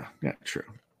 Yeah, true.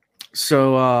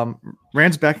 So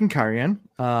Rand's back in Carian.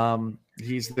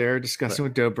 He's there discussing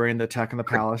with Dobrain the attack on the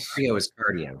palace. Cardio is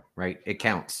cardio, right? It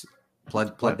counts.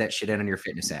 Plug that shit in on your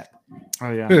fitness app.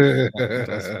 Oh yeah,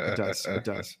 it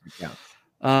does. Yeah.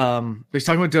 He's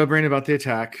talking with Dobrain about the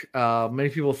attack. Many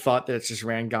people thought that it's just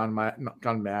Rand gone mad,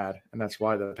 and that's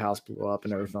why the palace blew up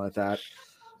and everything like that.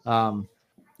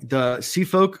 The sea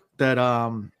folk that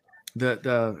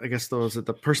I guess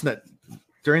the person that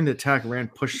during the attack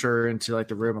Rand pushed her into like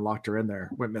the room and locked her in there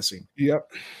went missing.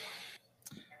 Yep.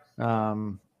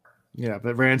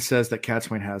 But Rand says that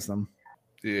Catswain has them.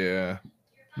 Yeah.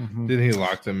 Mm-hmm. Then he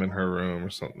locked them in her room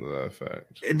or something to that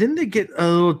effect. And then they get a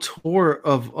little tour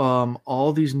of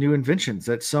all these new inventions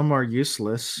that some are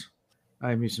useless.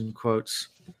 I'm using quotes.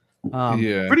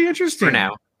 Pretty interesting. For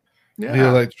now. Yeah. The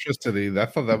electricity. I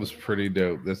thought that was pretty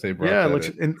dope that they brought. Yeah,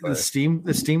 the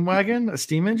steam wagon, a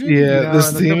steam engine. Yeah, the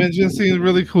steam engine seems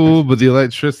really cool, but the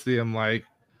electricity, I'm like,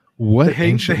 what? The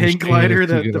hang glider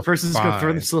that the person's going to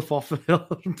throw themselves off the hill.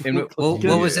 And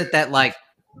what was it that like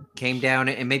came down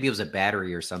and maybe it was a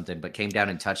battery or something, but came down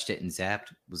and touched it and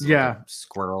zapped? Was it like a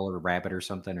squirrel or a rabbit or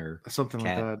something or something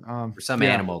cat, like that? Or some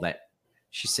animal that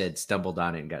she said stumbled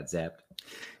on it and got zapped.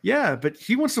 Yeah, but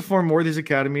he wants to form more of these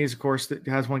academies. Of course, that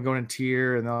has one going in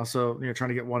Tyr, and also trying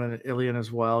to get one in Ilion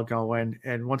as well going,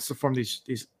 and wants to form these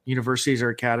universities or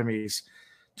academies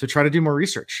to try to do more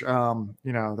research.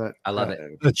 That I love it.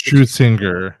 A true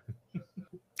tinker.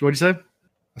 What'd you say?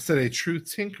 I said a true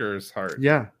tinker's heart.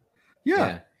 Yeah.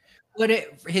 But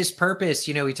his purpose,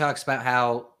 he talks about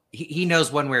how he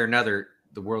knows one way or another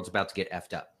the world's about to get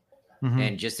effed up. Mm-hmm.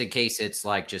 And just in case it's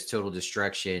like just total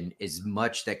destruction, as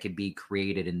much that could be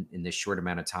created in this short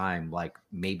amount of time, like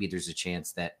maybe there's a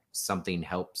chance that something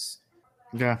helps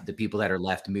the people that are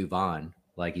left move on.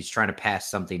 Like he's trying to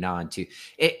pass something on to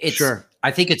it's sure.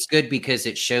 I think it's good because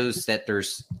it shows that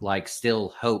there's like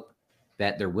still hope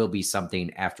that there will be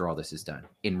something after all this is done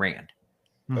in Rand.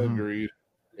 Mm-hmm. Agreed.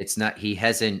 It's not. He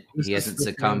hasn't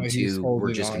succumbed to.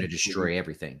 We're just going to destroy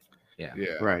everything. Yeah.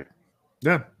 Right.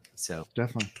 Yeah. So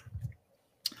definitely.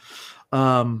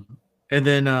 And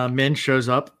then Min shows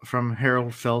up from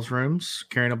Harold Fell's rooms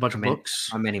carrying a bunch of books.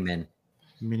 How many men?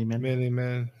 Many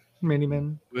men. Many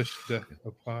men wish death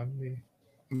upon me.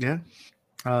 Yeah.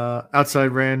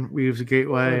 Outside Rand weaves a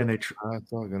gateway, and they.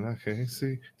 Okay,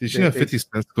 see. Did you know 50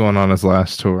 Cent's going on his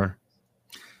last tour?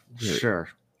 Sure.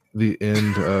 The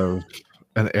end of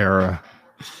an era.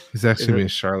 He's actually in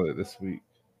Charlotte this week.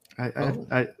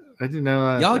 I didn't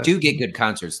know. Y'all do get good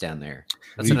concerts down there.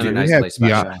 That's another nice place.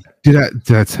 Did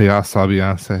I tell you I saw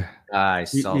Beyonce? I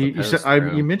saw the post,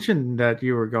 you mentioned that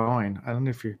you were going. I don't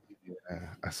know if you. Yeah,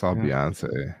 I saw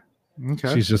Beyonce.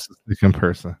 Okay. She's just a thick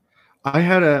person. I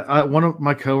had one of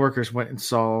my coworkers went and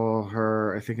saw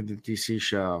her, I think, at the DC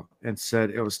show, and said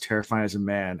it was terrifying as a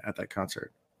man at that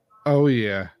concert. Oh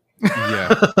yeah. Yeah.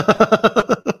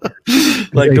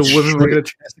 Like the women were going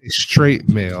to straight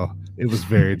male. It was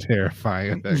very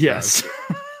terrifying. Yes.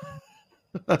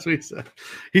 That's what he said.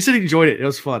 He said he enjoyed it. It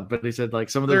was fun, but he said like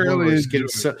some of the women were just getting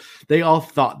they all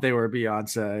thought they were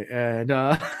Beyonce, and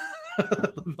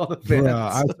all the fans. Bro,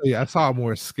 I tell you, I saw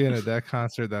more skin at that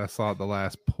concert than I saw at the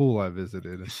last pool I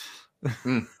visited.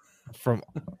 From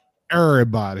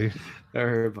everybody.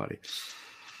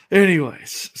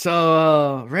 Anyways,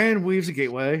 so Rand weaves a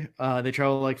gateway. They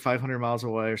travel like 500 miles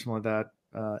away or something like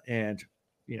that, and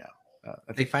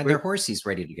they find their horses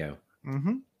ready to go.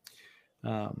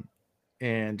 Mm-hmm.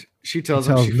 And she tells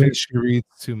him she reads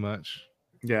too much.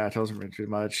 Yeah, tells him too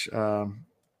much.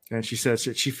 And she says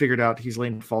that she figured out he's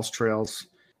laying false trails,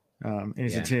 and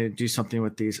he's intending to do something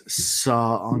with these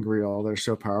Sa'angreal. They're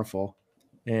so powerful.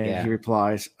 And he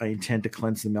replies, "I intend to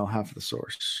cleanse the male half of the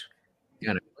source." You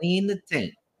gotta clean the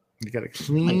taint. You gotta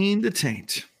clean the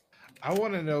taint. I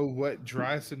want to know what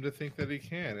drives him to think that he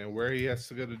can, and where he has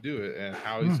to go to do it, and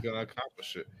how he's going to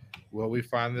accomplish it. Will we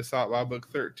find this out by book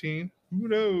 13? Who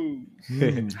knows?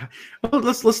 Well,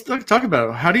 let's talk about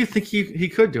it. How do you think he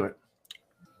could do it?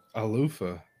 A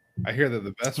loofah. I hear that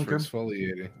the best for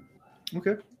exfoliating.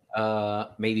 Okay.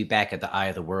 Maybe back at the Eye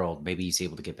of the World. Maybe he's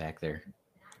able to get back there.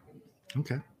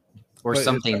 Okay. Or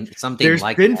something there's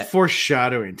like been that.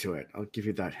 Foreshadowing to it. I'll give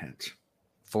you that hint.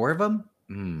 4 of them?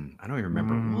 I don't even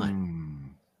remember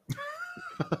one.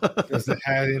 Does it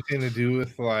have anything to do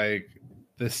with like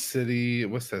the city?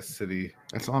 What's that city?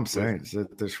 That's all I'm saying. Is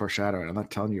that there's foreshadowing. I'm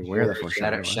not telling you where the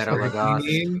foreshadowing Shadow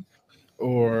Lagos.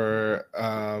 Or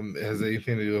has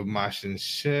anything to do with Mashin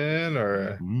Shin?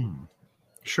 Or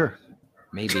sure,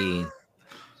 maybe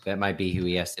that might be who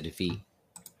he has to defeat.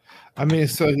 I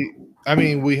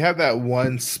mean, we have that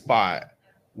one spot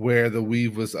where the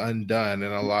weave was undone,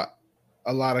 and a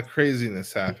lot of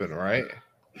craziness happened, right?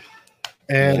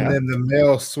 And then the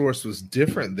male source was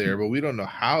different there, but we don't know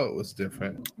how it was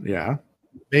different. Yeah,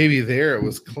 maybe there it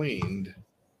was cleaned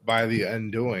by the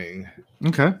undoing.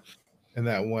 Okay. In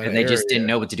that one, and they just didn't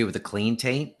know what to do with the clean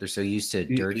taint. They're so used to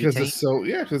dirty taint.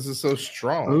 Because it's so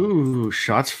strong. Ooh,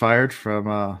 shots fired from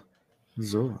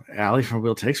Allie from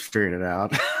Wheel Takes figured it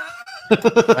out.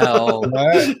 Well,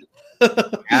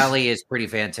 Allie is pretty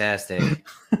fantastic,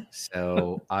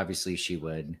 so obviously she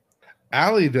would.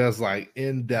 Allie does like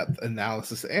in-depth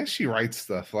analysis, and she writes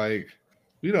stuff like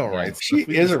we don't write. She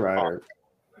is a writer.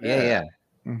 Yeah.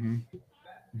 Mm-hmm.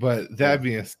 But that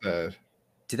being said,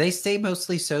 do they stay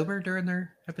mostly sober during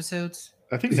their episodes?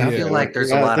 I think I feel like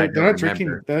there's a lot of they're not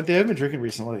drinking. They haven't been drinking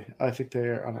recently. I think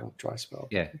they're on a dry spell.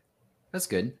 Yeah, that's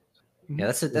good. Yeah,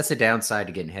 that's a downside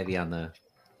to getting heavy on the.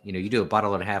 You do a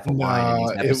bottle and a half of wine in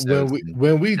these episodes.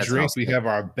 When we drink, we have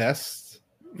our best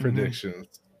predictions.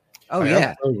 Oh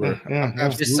yeah.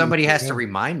 Just somebody has to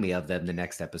remind me of them the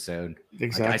next episode.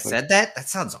 Exactly. Like I said that. That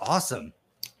sounds awesome.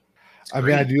 I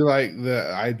mean, I do like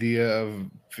the idea of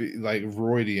like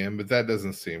Roydian, but that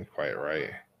doesn't seem quite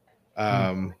right.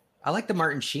 I like the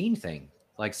Martin Sheen thing.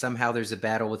 Like somehow there's a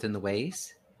battle within the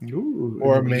ways. Ooh,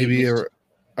 or maybe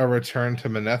a return to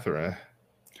Manethera.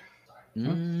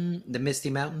 The Misty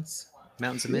Mountains.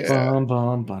 Mountains of Mist. Yeah. I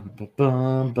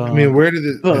mean, where did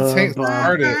the taint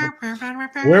started?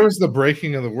 Where was the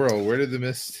breaking of the world? Where did the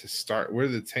mist start? Where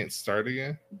did the taint start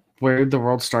again? Where did the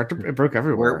world start? It broke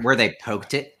everywhere. Where they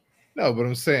poked it? No, but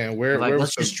I'm saying where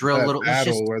let's just drill a little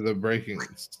battle where the breaking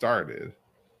started.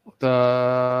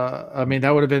 I mean, that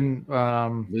would have been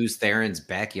Luz Theron's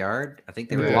backyard. I think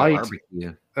they were Blight.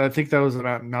 Barbecue. I think that was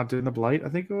about not doing the Blight. I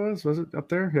think it was. Was it up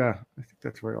there? Yeah, I think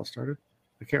that's where it all started.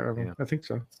 I can't remember. Yeah. I think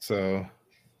so. So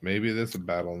maybe there's a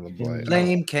battle in the Blight.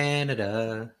 Blame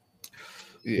Canada.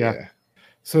 Yeah.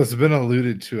 So it's been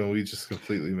alluded to, and we just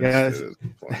completely missed it.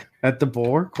 At the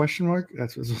boar? Question mark.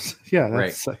 That's what. Yeah.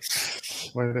 That's right.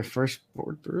 When they first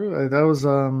bored through, that was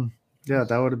yeah,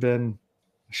 that would have been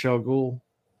Shell Ghoul.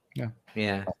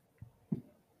 Yeah.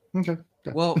 Okay.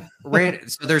 Well,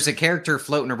 Rand. So there's a character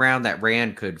floating around that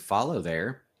Rand could follow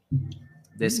there.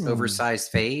 This oversized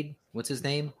fade. What's his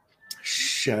name?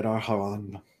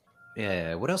 Shadowhan.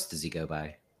 Yeah. What else does he go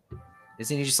by?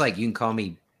 Isn't he just like, you can call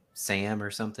me Sam or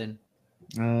something?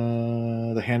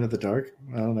 The Hand of the Dark.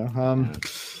 I don't know.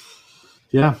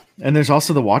 Yeah, and there's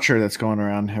also the Watcher that's going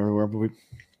around everywhere. But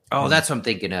that's what I'm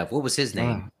thinking of. What was his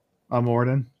name?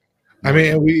 Morden. I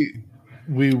mean,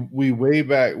 we way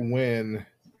back when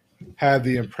had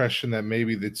the impression that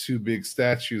maybe the two big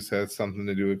statues had something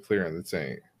to do with clearing the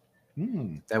taint.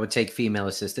 That would take female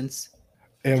assistance.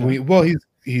 And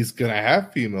he's gonna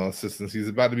have female assistants. He's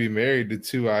about to be married to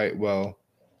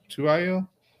Tuayo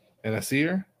and a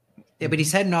seer. Yeah, but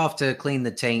he's heading off to clean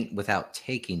the taint without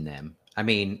taking them. I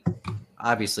mean,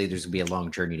 obviously there's gonna be a long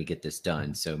journey to get this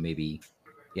done. So maybe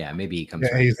he comes.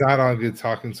 Yeah, he's not on good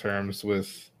talking terms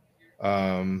with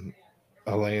Elaine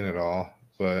at all.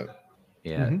 But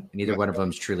neither one of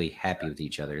them's truly happy with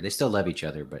each other. They still love each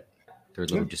other, but they're a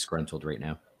little disgruntled right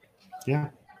now. Yeah.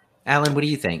 Alan, what do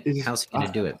you think? How's he going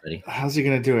to do it, buddy? How's he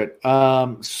going to do it?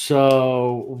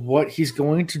 So what he's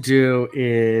going to do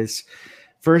is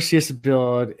first he has to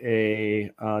build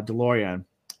a DeLorean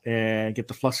and get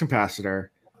the flux capacitor.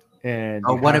 And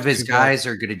one of his guys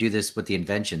are going to do this with the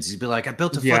inventions. He'd be like, I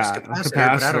built a flux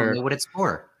capacitor, but I don't know what it's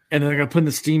for. And then they're going to put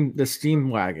in the steam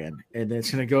wagon, and then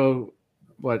it's going to go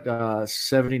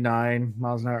 79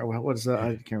 miles an hour. What is that?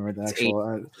 I can't remember the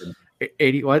actual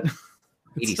 80 what?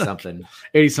 80 something.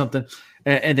 80 something.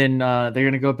 And then they're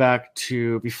going to go back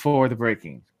to before the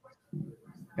breaking.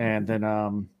 And then I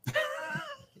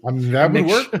mean, that would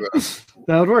work.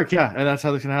 That would work, yeah. And that's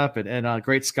how this can happen. And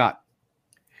Great Scott.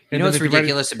 You know what's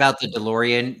ridiculous about the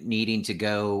DeLorean needing to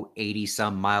go 80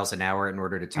 some miles an hour in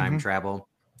order to time travel?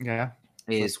 Yeah.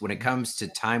 Is when it comes to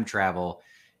time travel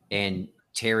and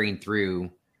tearing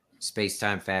through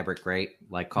space-time fabric, right?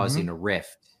 Like causing a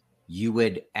rift, you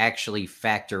would actually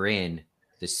factor in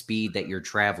the speed that you're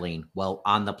traveling while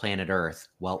on the planet Earth,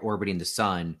 while orbiting the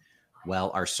sun,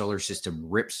 while our solar system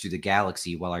rips through the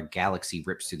galaxy, while our galaxy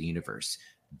rips through the universe.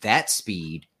 That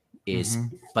speed is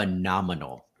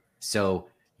phenomenal. So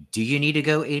do you need to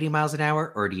go 80 miles an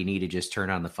hour, or do you need to just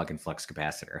turn on the fucking flux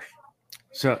capacitor?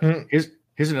 So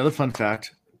here's another fun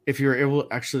fact. If you're able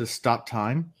actually to stop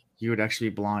time, you would actually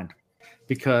be blind.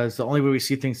 Because the only way we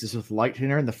see things is with light in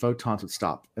there, and the photons would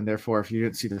stop. And therefore, if you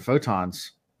didn't see the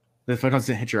photons didn't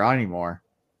hit your eye anymore,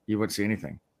 you wouldn't see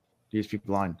anything. You'd just be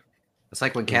blind. It's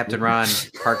like when Captain Ron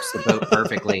parks the boat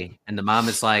perfectly, and the mom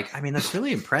is like, I mean, that's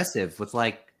really impressive with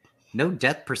like no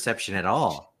depth perception at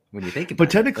all when you think about it.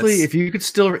 But technically, if you could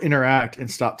still interact and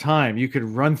stop time, you could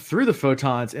run through the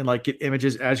photons and like get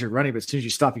images as you're running, but as soon as you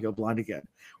stop, you go blind again,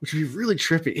 which would be really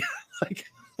trippy. Like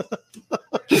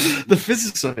the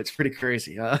physics of it's pretty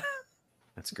crazy.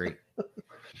 That's great.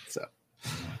 So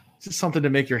it's just something to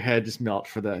make your head just melt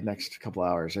for the next couple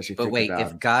hours as you But think wait, about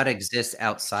if God exists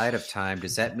outside of time,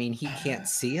 does that mean he can't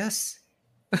see us?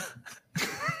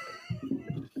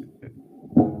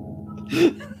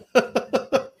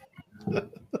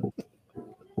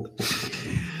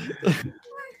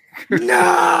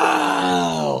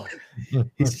 No!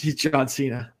 He's John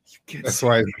Cena. That's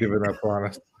why he's giving up on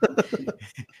us.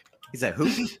 He's like, who?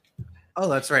 Oh,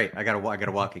 that's right. I gotta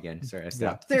walk again. Sorry, I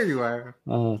stopped. Yeah. There you are.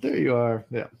 There you are.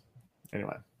 Yeah.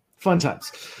 Anyway, fun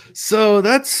times. So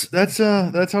that's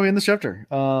how we end this chapter.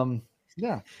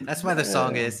 Yeah. That's why the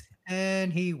song is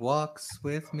 "And He Walks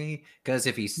with Me." Because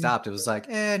if he stopped, it was like,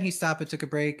 and he stopped and took a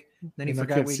break. Then he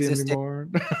forgot we existed.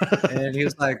 And he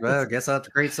was like, well, I guess I'll have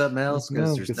to create something else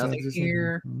because there's nothing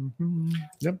here.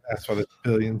 Yep. That's why there's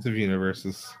billions of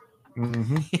universes.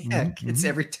 It's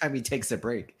every time he takes a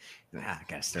break. I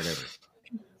gotta start over.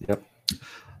 Yep.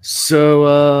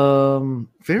 So,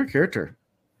 favorite character.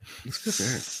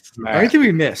 Let's go there. Anything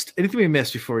we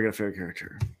missed before we got a favorite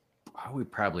character? Oh, we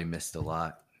probably missed a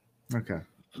lot. Okay.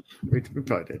 We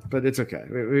probably did, but it's okay.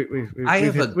 We've hit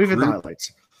the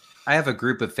highlights. I have a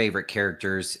group of favorite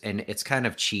characters, and it's kind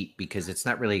of cheat because it's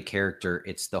not really a character.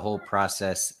 It's the whole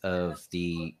process of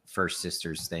the First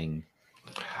Sisters thing.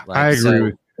 Like, I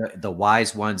agree. The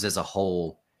wise ones as a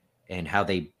whole and how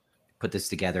they put this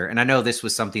together. And I know this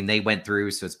was something they went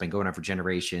through, so it's been going on for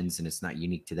generations and it's not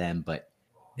unique to them, but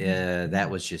that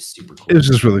was just super cool. It was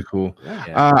just really cool.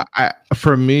 Yeah.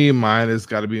 For me, mine has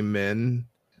got to be Min,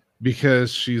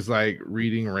 because she's like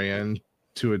reading Rand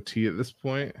to a T at this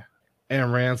point.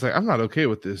 And Rand's like, I'm not okay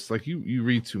with this. Like you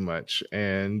read too much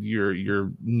and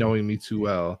you're knowing me too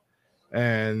well.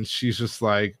 And she's just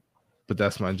like, but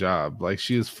that's my job. Like,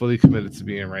 she is fully committed to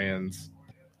being Rand's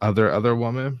other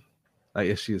woman. Like,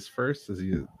 if she is first, is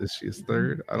she is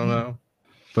third? I don't know,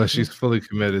 but she's fully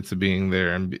committed to being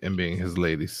there and being his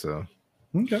lady. So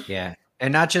Okay. Yeah.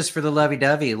 And not just for the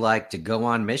lovey-dovey, like to go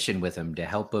on mission with him to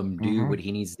help him do what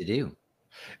he needs to do.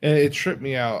 And it tripped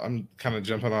me out. I'm kind of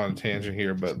jumping on a tangent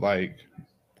here, but like,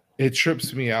 it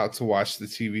trips me out to watch the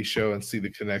TV show and see the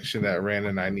connection that Rand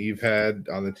and Nynaeve had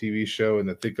on the TV show, and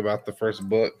to think about the first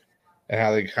book and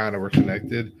how they kind of were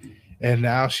connected. And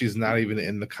now she's not even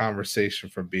in the conversation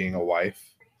for being a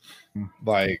wife.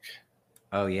 Like,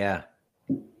 oh yeah,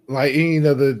 like, you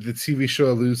know, the TV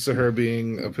show alludes to her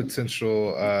being a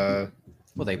potential.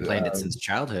 Well, they planned it since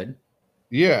childhood.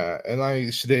 Yeah, and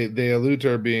like they allude to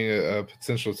her being a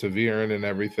potential Taviran and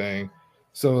everything.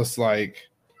 So it's like,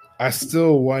 I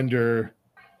still wonder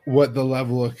what the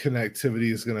level of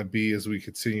connectivity is going to be as we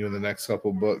continue in the next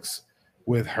couple books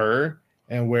with her,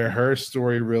 and where her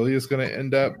story really is going to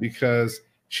end up, because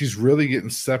she's really getting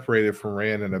separated from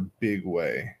Rand in a big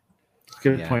way.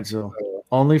 Good point, Zil.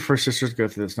 Only First Sisters go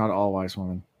through this, not all wise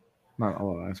women. Not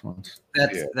all wise ones.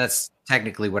 That's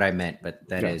technically what I meant, but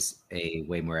that is a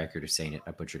way more accurate of saying it.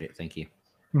 I butchered it. Thank you.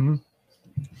 Mm-hmm.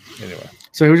 Anyway,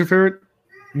 so who's your favorite?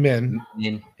 Men.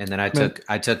 And then I took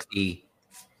the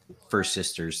First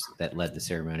Sisters that led the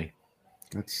ceremony.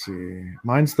 Let's see.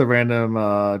 Mine's the random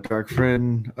dark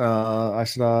friend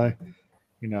Aes Sedai.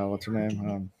 You know, what's her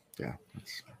name?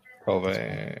 That's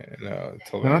Tolvain. No,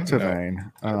 Tolvain. not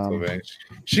Tolvain. Tolvain.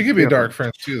 She could be a dark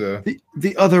friend too, though.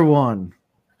 The other one.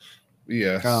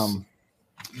 Yes. You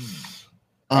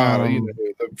know,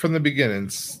 from the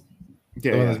beginnings.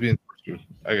 Yeah. The one that's being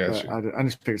I got you. I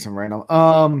just picked some random.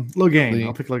 Logain.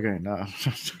 I'll pick Logain.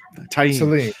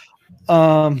 Taim.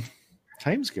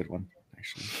 Taim's a good one,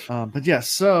 actually. But yes.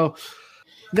 So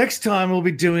next time we'll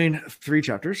be doing 3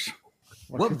 chapters.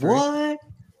 What? 1,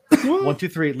 2,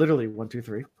 3. Literally 1, 2,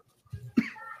 3.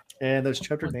 And those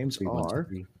chapter names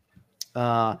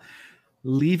are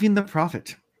Leaving the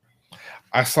Prophet.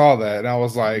 I saw that and I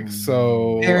was like,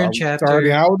 so parent chapter.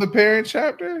 Starting out with the parent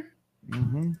chapter?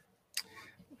 Mm-hmm.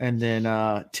 And then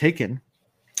Taken.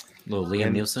 Little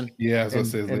Liam Nielsen. Yeah, I was going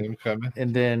to say Liam coming.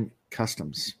 And then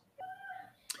Customs.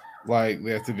 Like,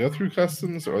 they have to go through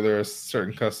customs, or there are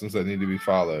certain customs that need to be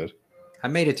followed? I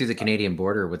made it through the Canadian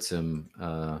border with some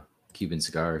Cuban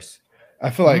cigars. I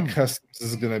feel like customs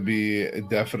is going to be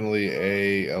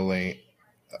definitely a lane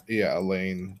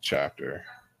chapter.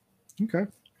 Okay.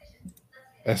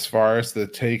 As far as the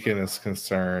Taken is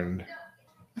concerned,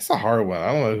 that's a hard one.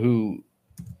 I don't know who.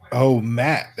 Oh,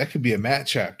 Matt. That could be a Matt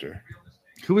chapter.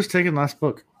 Who was taken last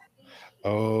book?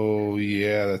 Oh,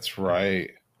 yeah, that's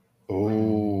right.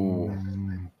 Oh,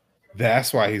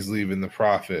 that's why he's leaving the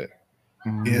Prophet.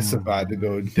 It's about to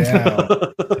go down.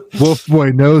 Wolf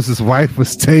Boy knows his wife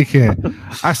was taken.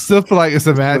 I still feel like it's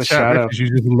a Matt chapter because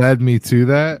you just led me to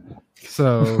that.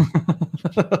 So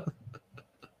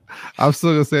I'm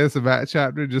still gonna say it's a Matt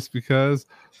chapter just because,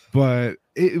 but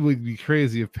it would be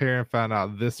crazy if Perrin found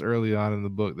out this early on in the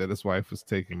book that his wife was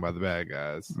taken by the bad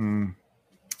guys.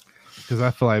 Because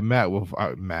I feel like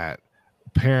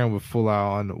Perrin would full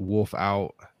on wolf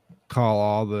out, call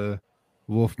all the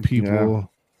wolf people,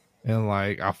 and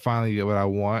like, I'll finally get what I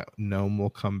want. Gnome will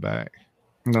come back.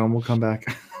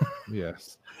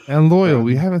 Yes. And Loyal.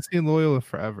 We haven't seen Loyal in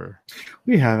forever.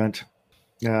 We haven't.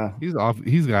 Yeah. He's off.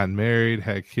 He's gotten married,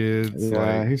 had kids.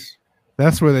 Yeah, like,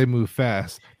 that's where they move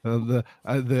fast. The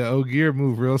Ogier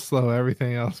move real slow.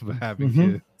 Everything else but having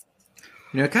kids.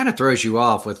 You know, it kind of throws you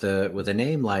off with a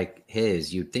name like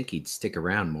his. You'd think he'd stick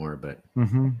around more, but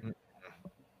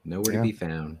nowhere to be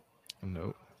found.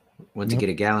 Nope. Went to get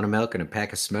a gallon of milk and a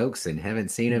pack of smokes and haven't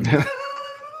seen him.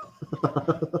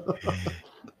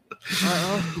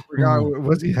 I forgot.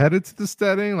 Was he headed to the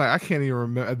steading? Like, I can't even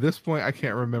remember. At this point, I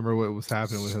can't remember what was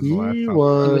happening with him the last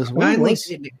time.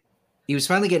 He was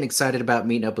finally getting excited about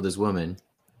meeting up with his woman.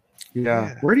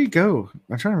 Yeah. Where did he go?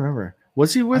 I'm trying to remember.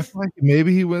 Was he with? Like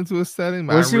maybe he went to a setting.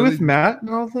 Was he with Matt and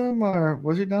all of them, or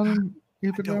was he down in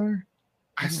Ecuador?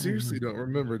 I seriously don't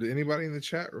remember. Did anybody in the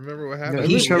chat remember what happened? No,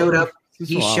 he showed up.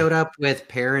 He showed up with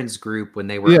Perrin's group when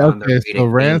they were on their way to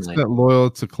Rand spent Loyal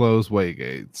to close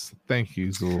Waygates. Thank you,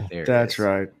 Zul. That's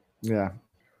right. Yeah.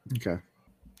 Okay.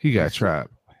 He got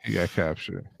trapped. He got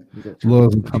captured.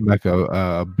 Loyal's come back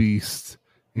a beast.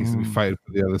 He needs to be fighting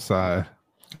for the other side.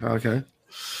 Okay.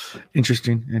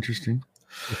 Interesting.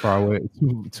 Too far away.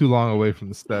 Too long away from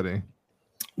the steading.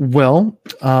 Well,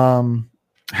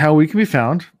 how we can be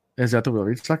found is at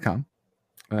thewillreads.com.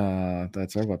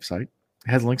 That's our website. It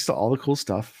has links to all the cool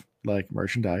stuff like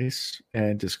merchandise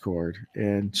and Discord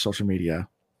and social media.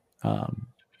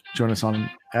 Join us on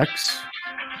X.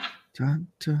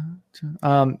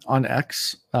 On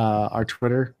X, our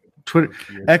Twitter,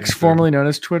 X, formerly known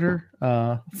as Twitter,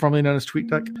 formerly known as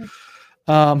TweetDeck.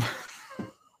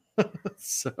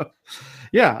 So,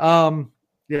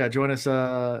 join us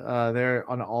there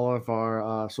on all of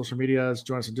our social medias.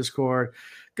 Join us on Discord.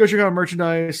 Go check out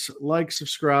merchandise, like,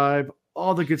 subscribe,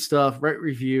 all the good stuff. Write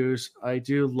reviews. I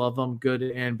do love them, good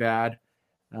and bad.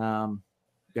 And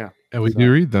we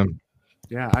do read them.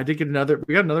 Yeah, I did get we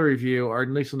got another review, or at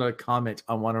least another comment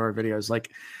on one of our videos.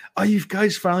 Like, oh, you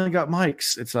guys finally got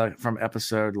mics. It's from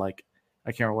episode, like,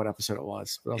 I can't remember what episode it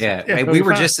was. But we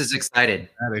were just as excited.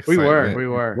 We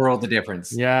were. World the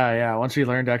difference. Yeah. Once we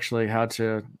learned actually how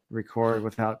to record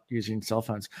without using cell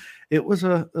phones, it was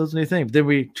a new thing. Then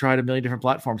we tried a million different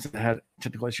platforms that had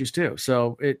technical issues too.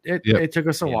 So it took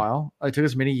us a while. It took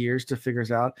us many years to figure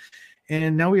this out,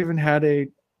 and now we haven't had a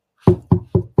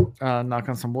knock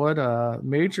on some wood,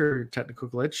 major technical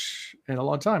glitch in a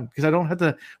long time, because I don't have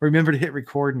to remember to hit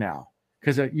record now,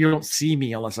 because you don't see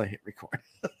me unless I hit record.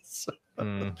 So.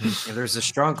 Mm-hmm. There's a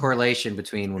strong correlation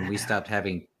between when we stopped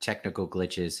having technical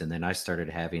glitches and then I started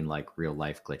having like real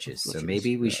life glitches. So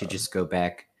maybe we should just go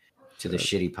back to the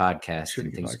shitty podcast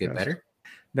and things get better.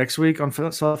 Next week on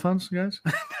cell phones, guys.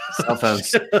 Cell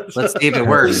phones. Let's see if it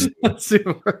works. Let's see if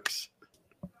it works.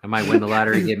 I might win the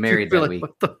lottery and get married that week.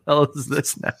 What the hell is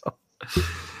this now?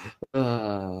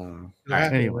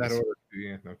 Anyways.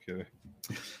 No kidding.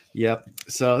 Yep.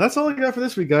 So that's all I got for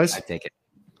this week, guys. I take it.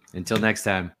 Until next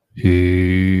time.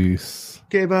 Peace.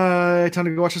 Okay, bye. Time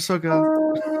to go watch Ahsoka.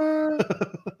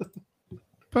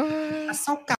 Bye.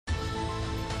 Ahsoka.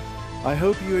 I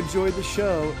hope you enjoyed the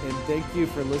show, and thank you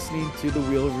for listening to The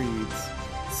Wheel Reads.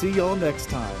 See y'all next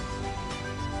time.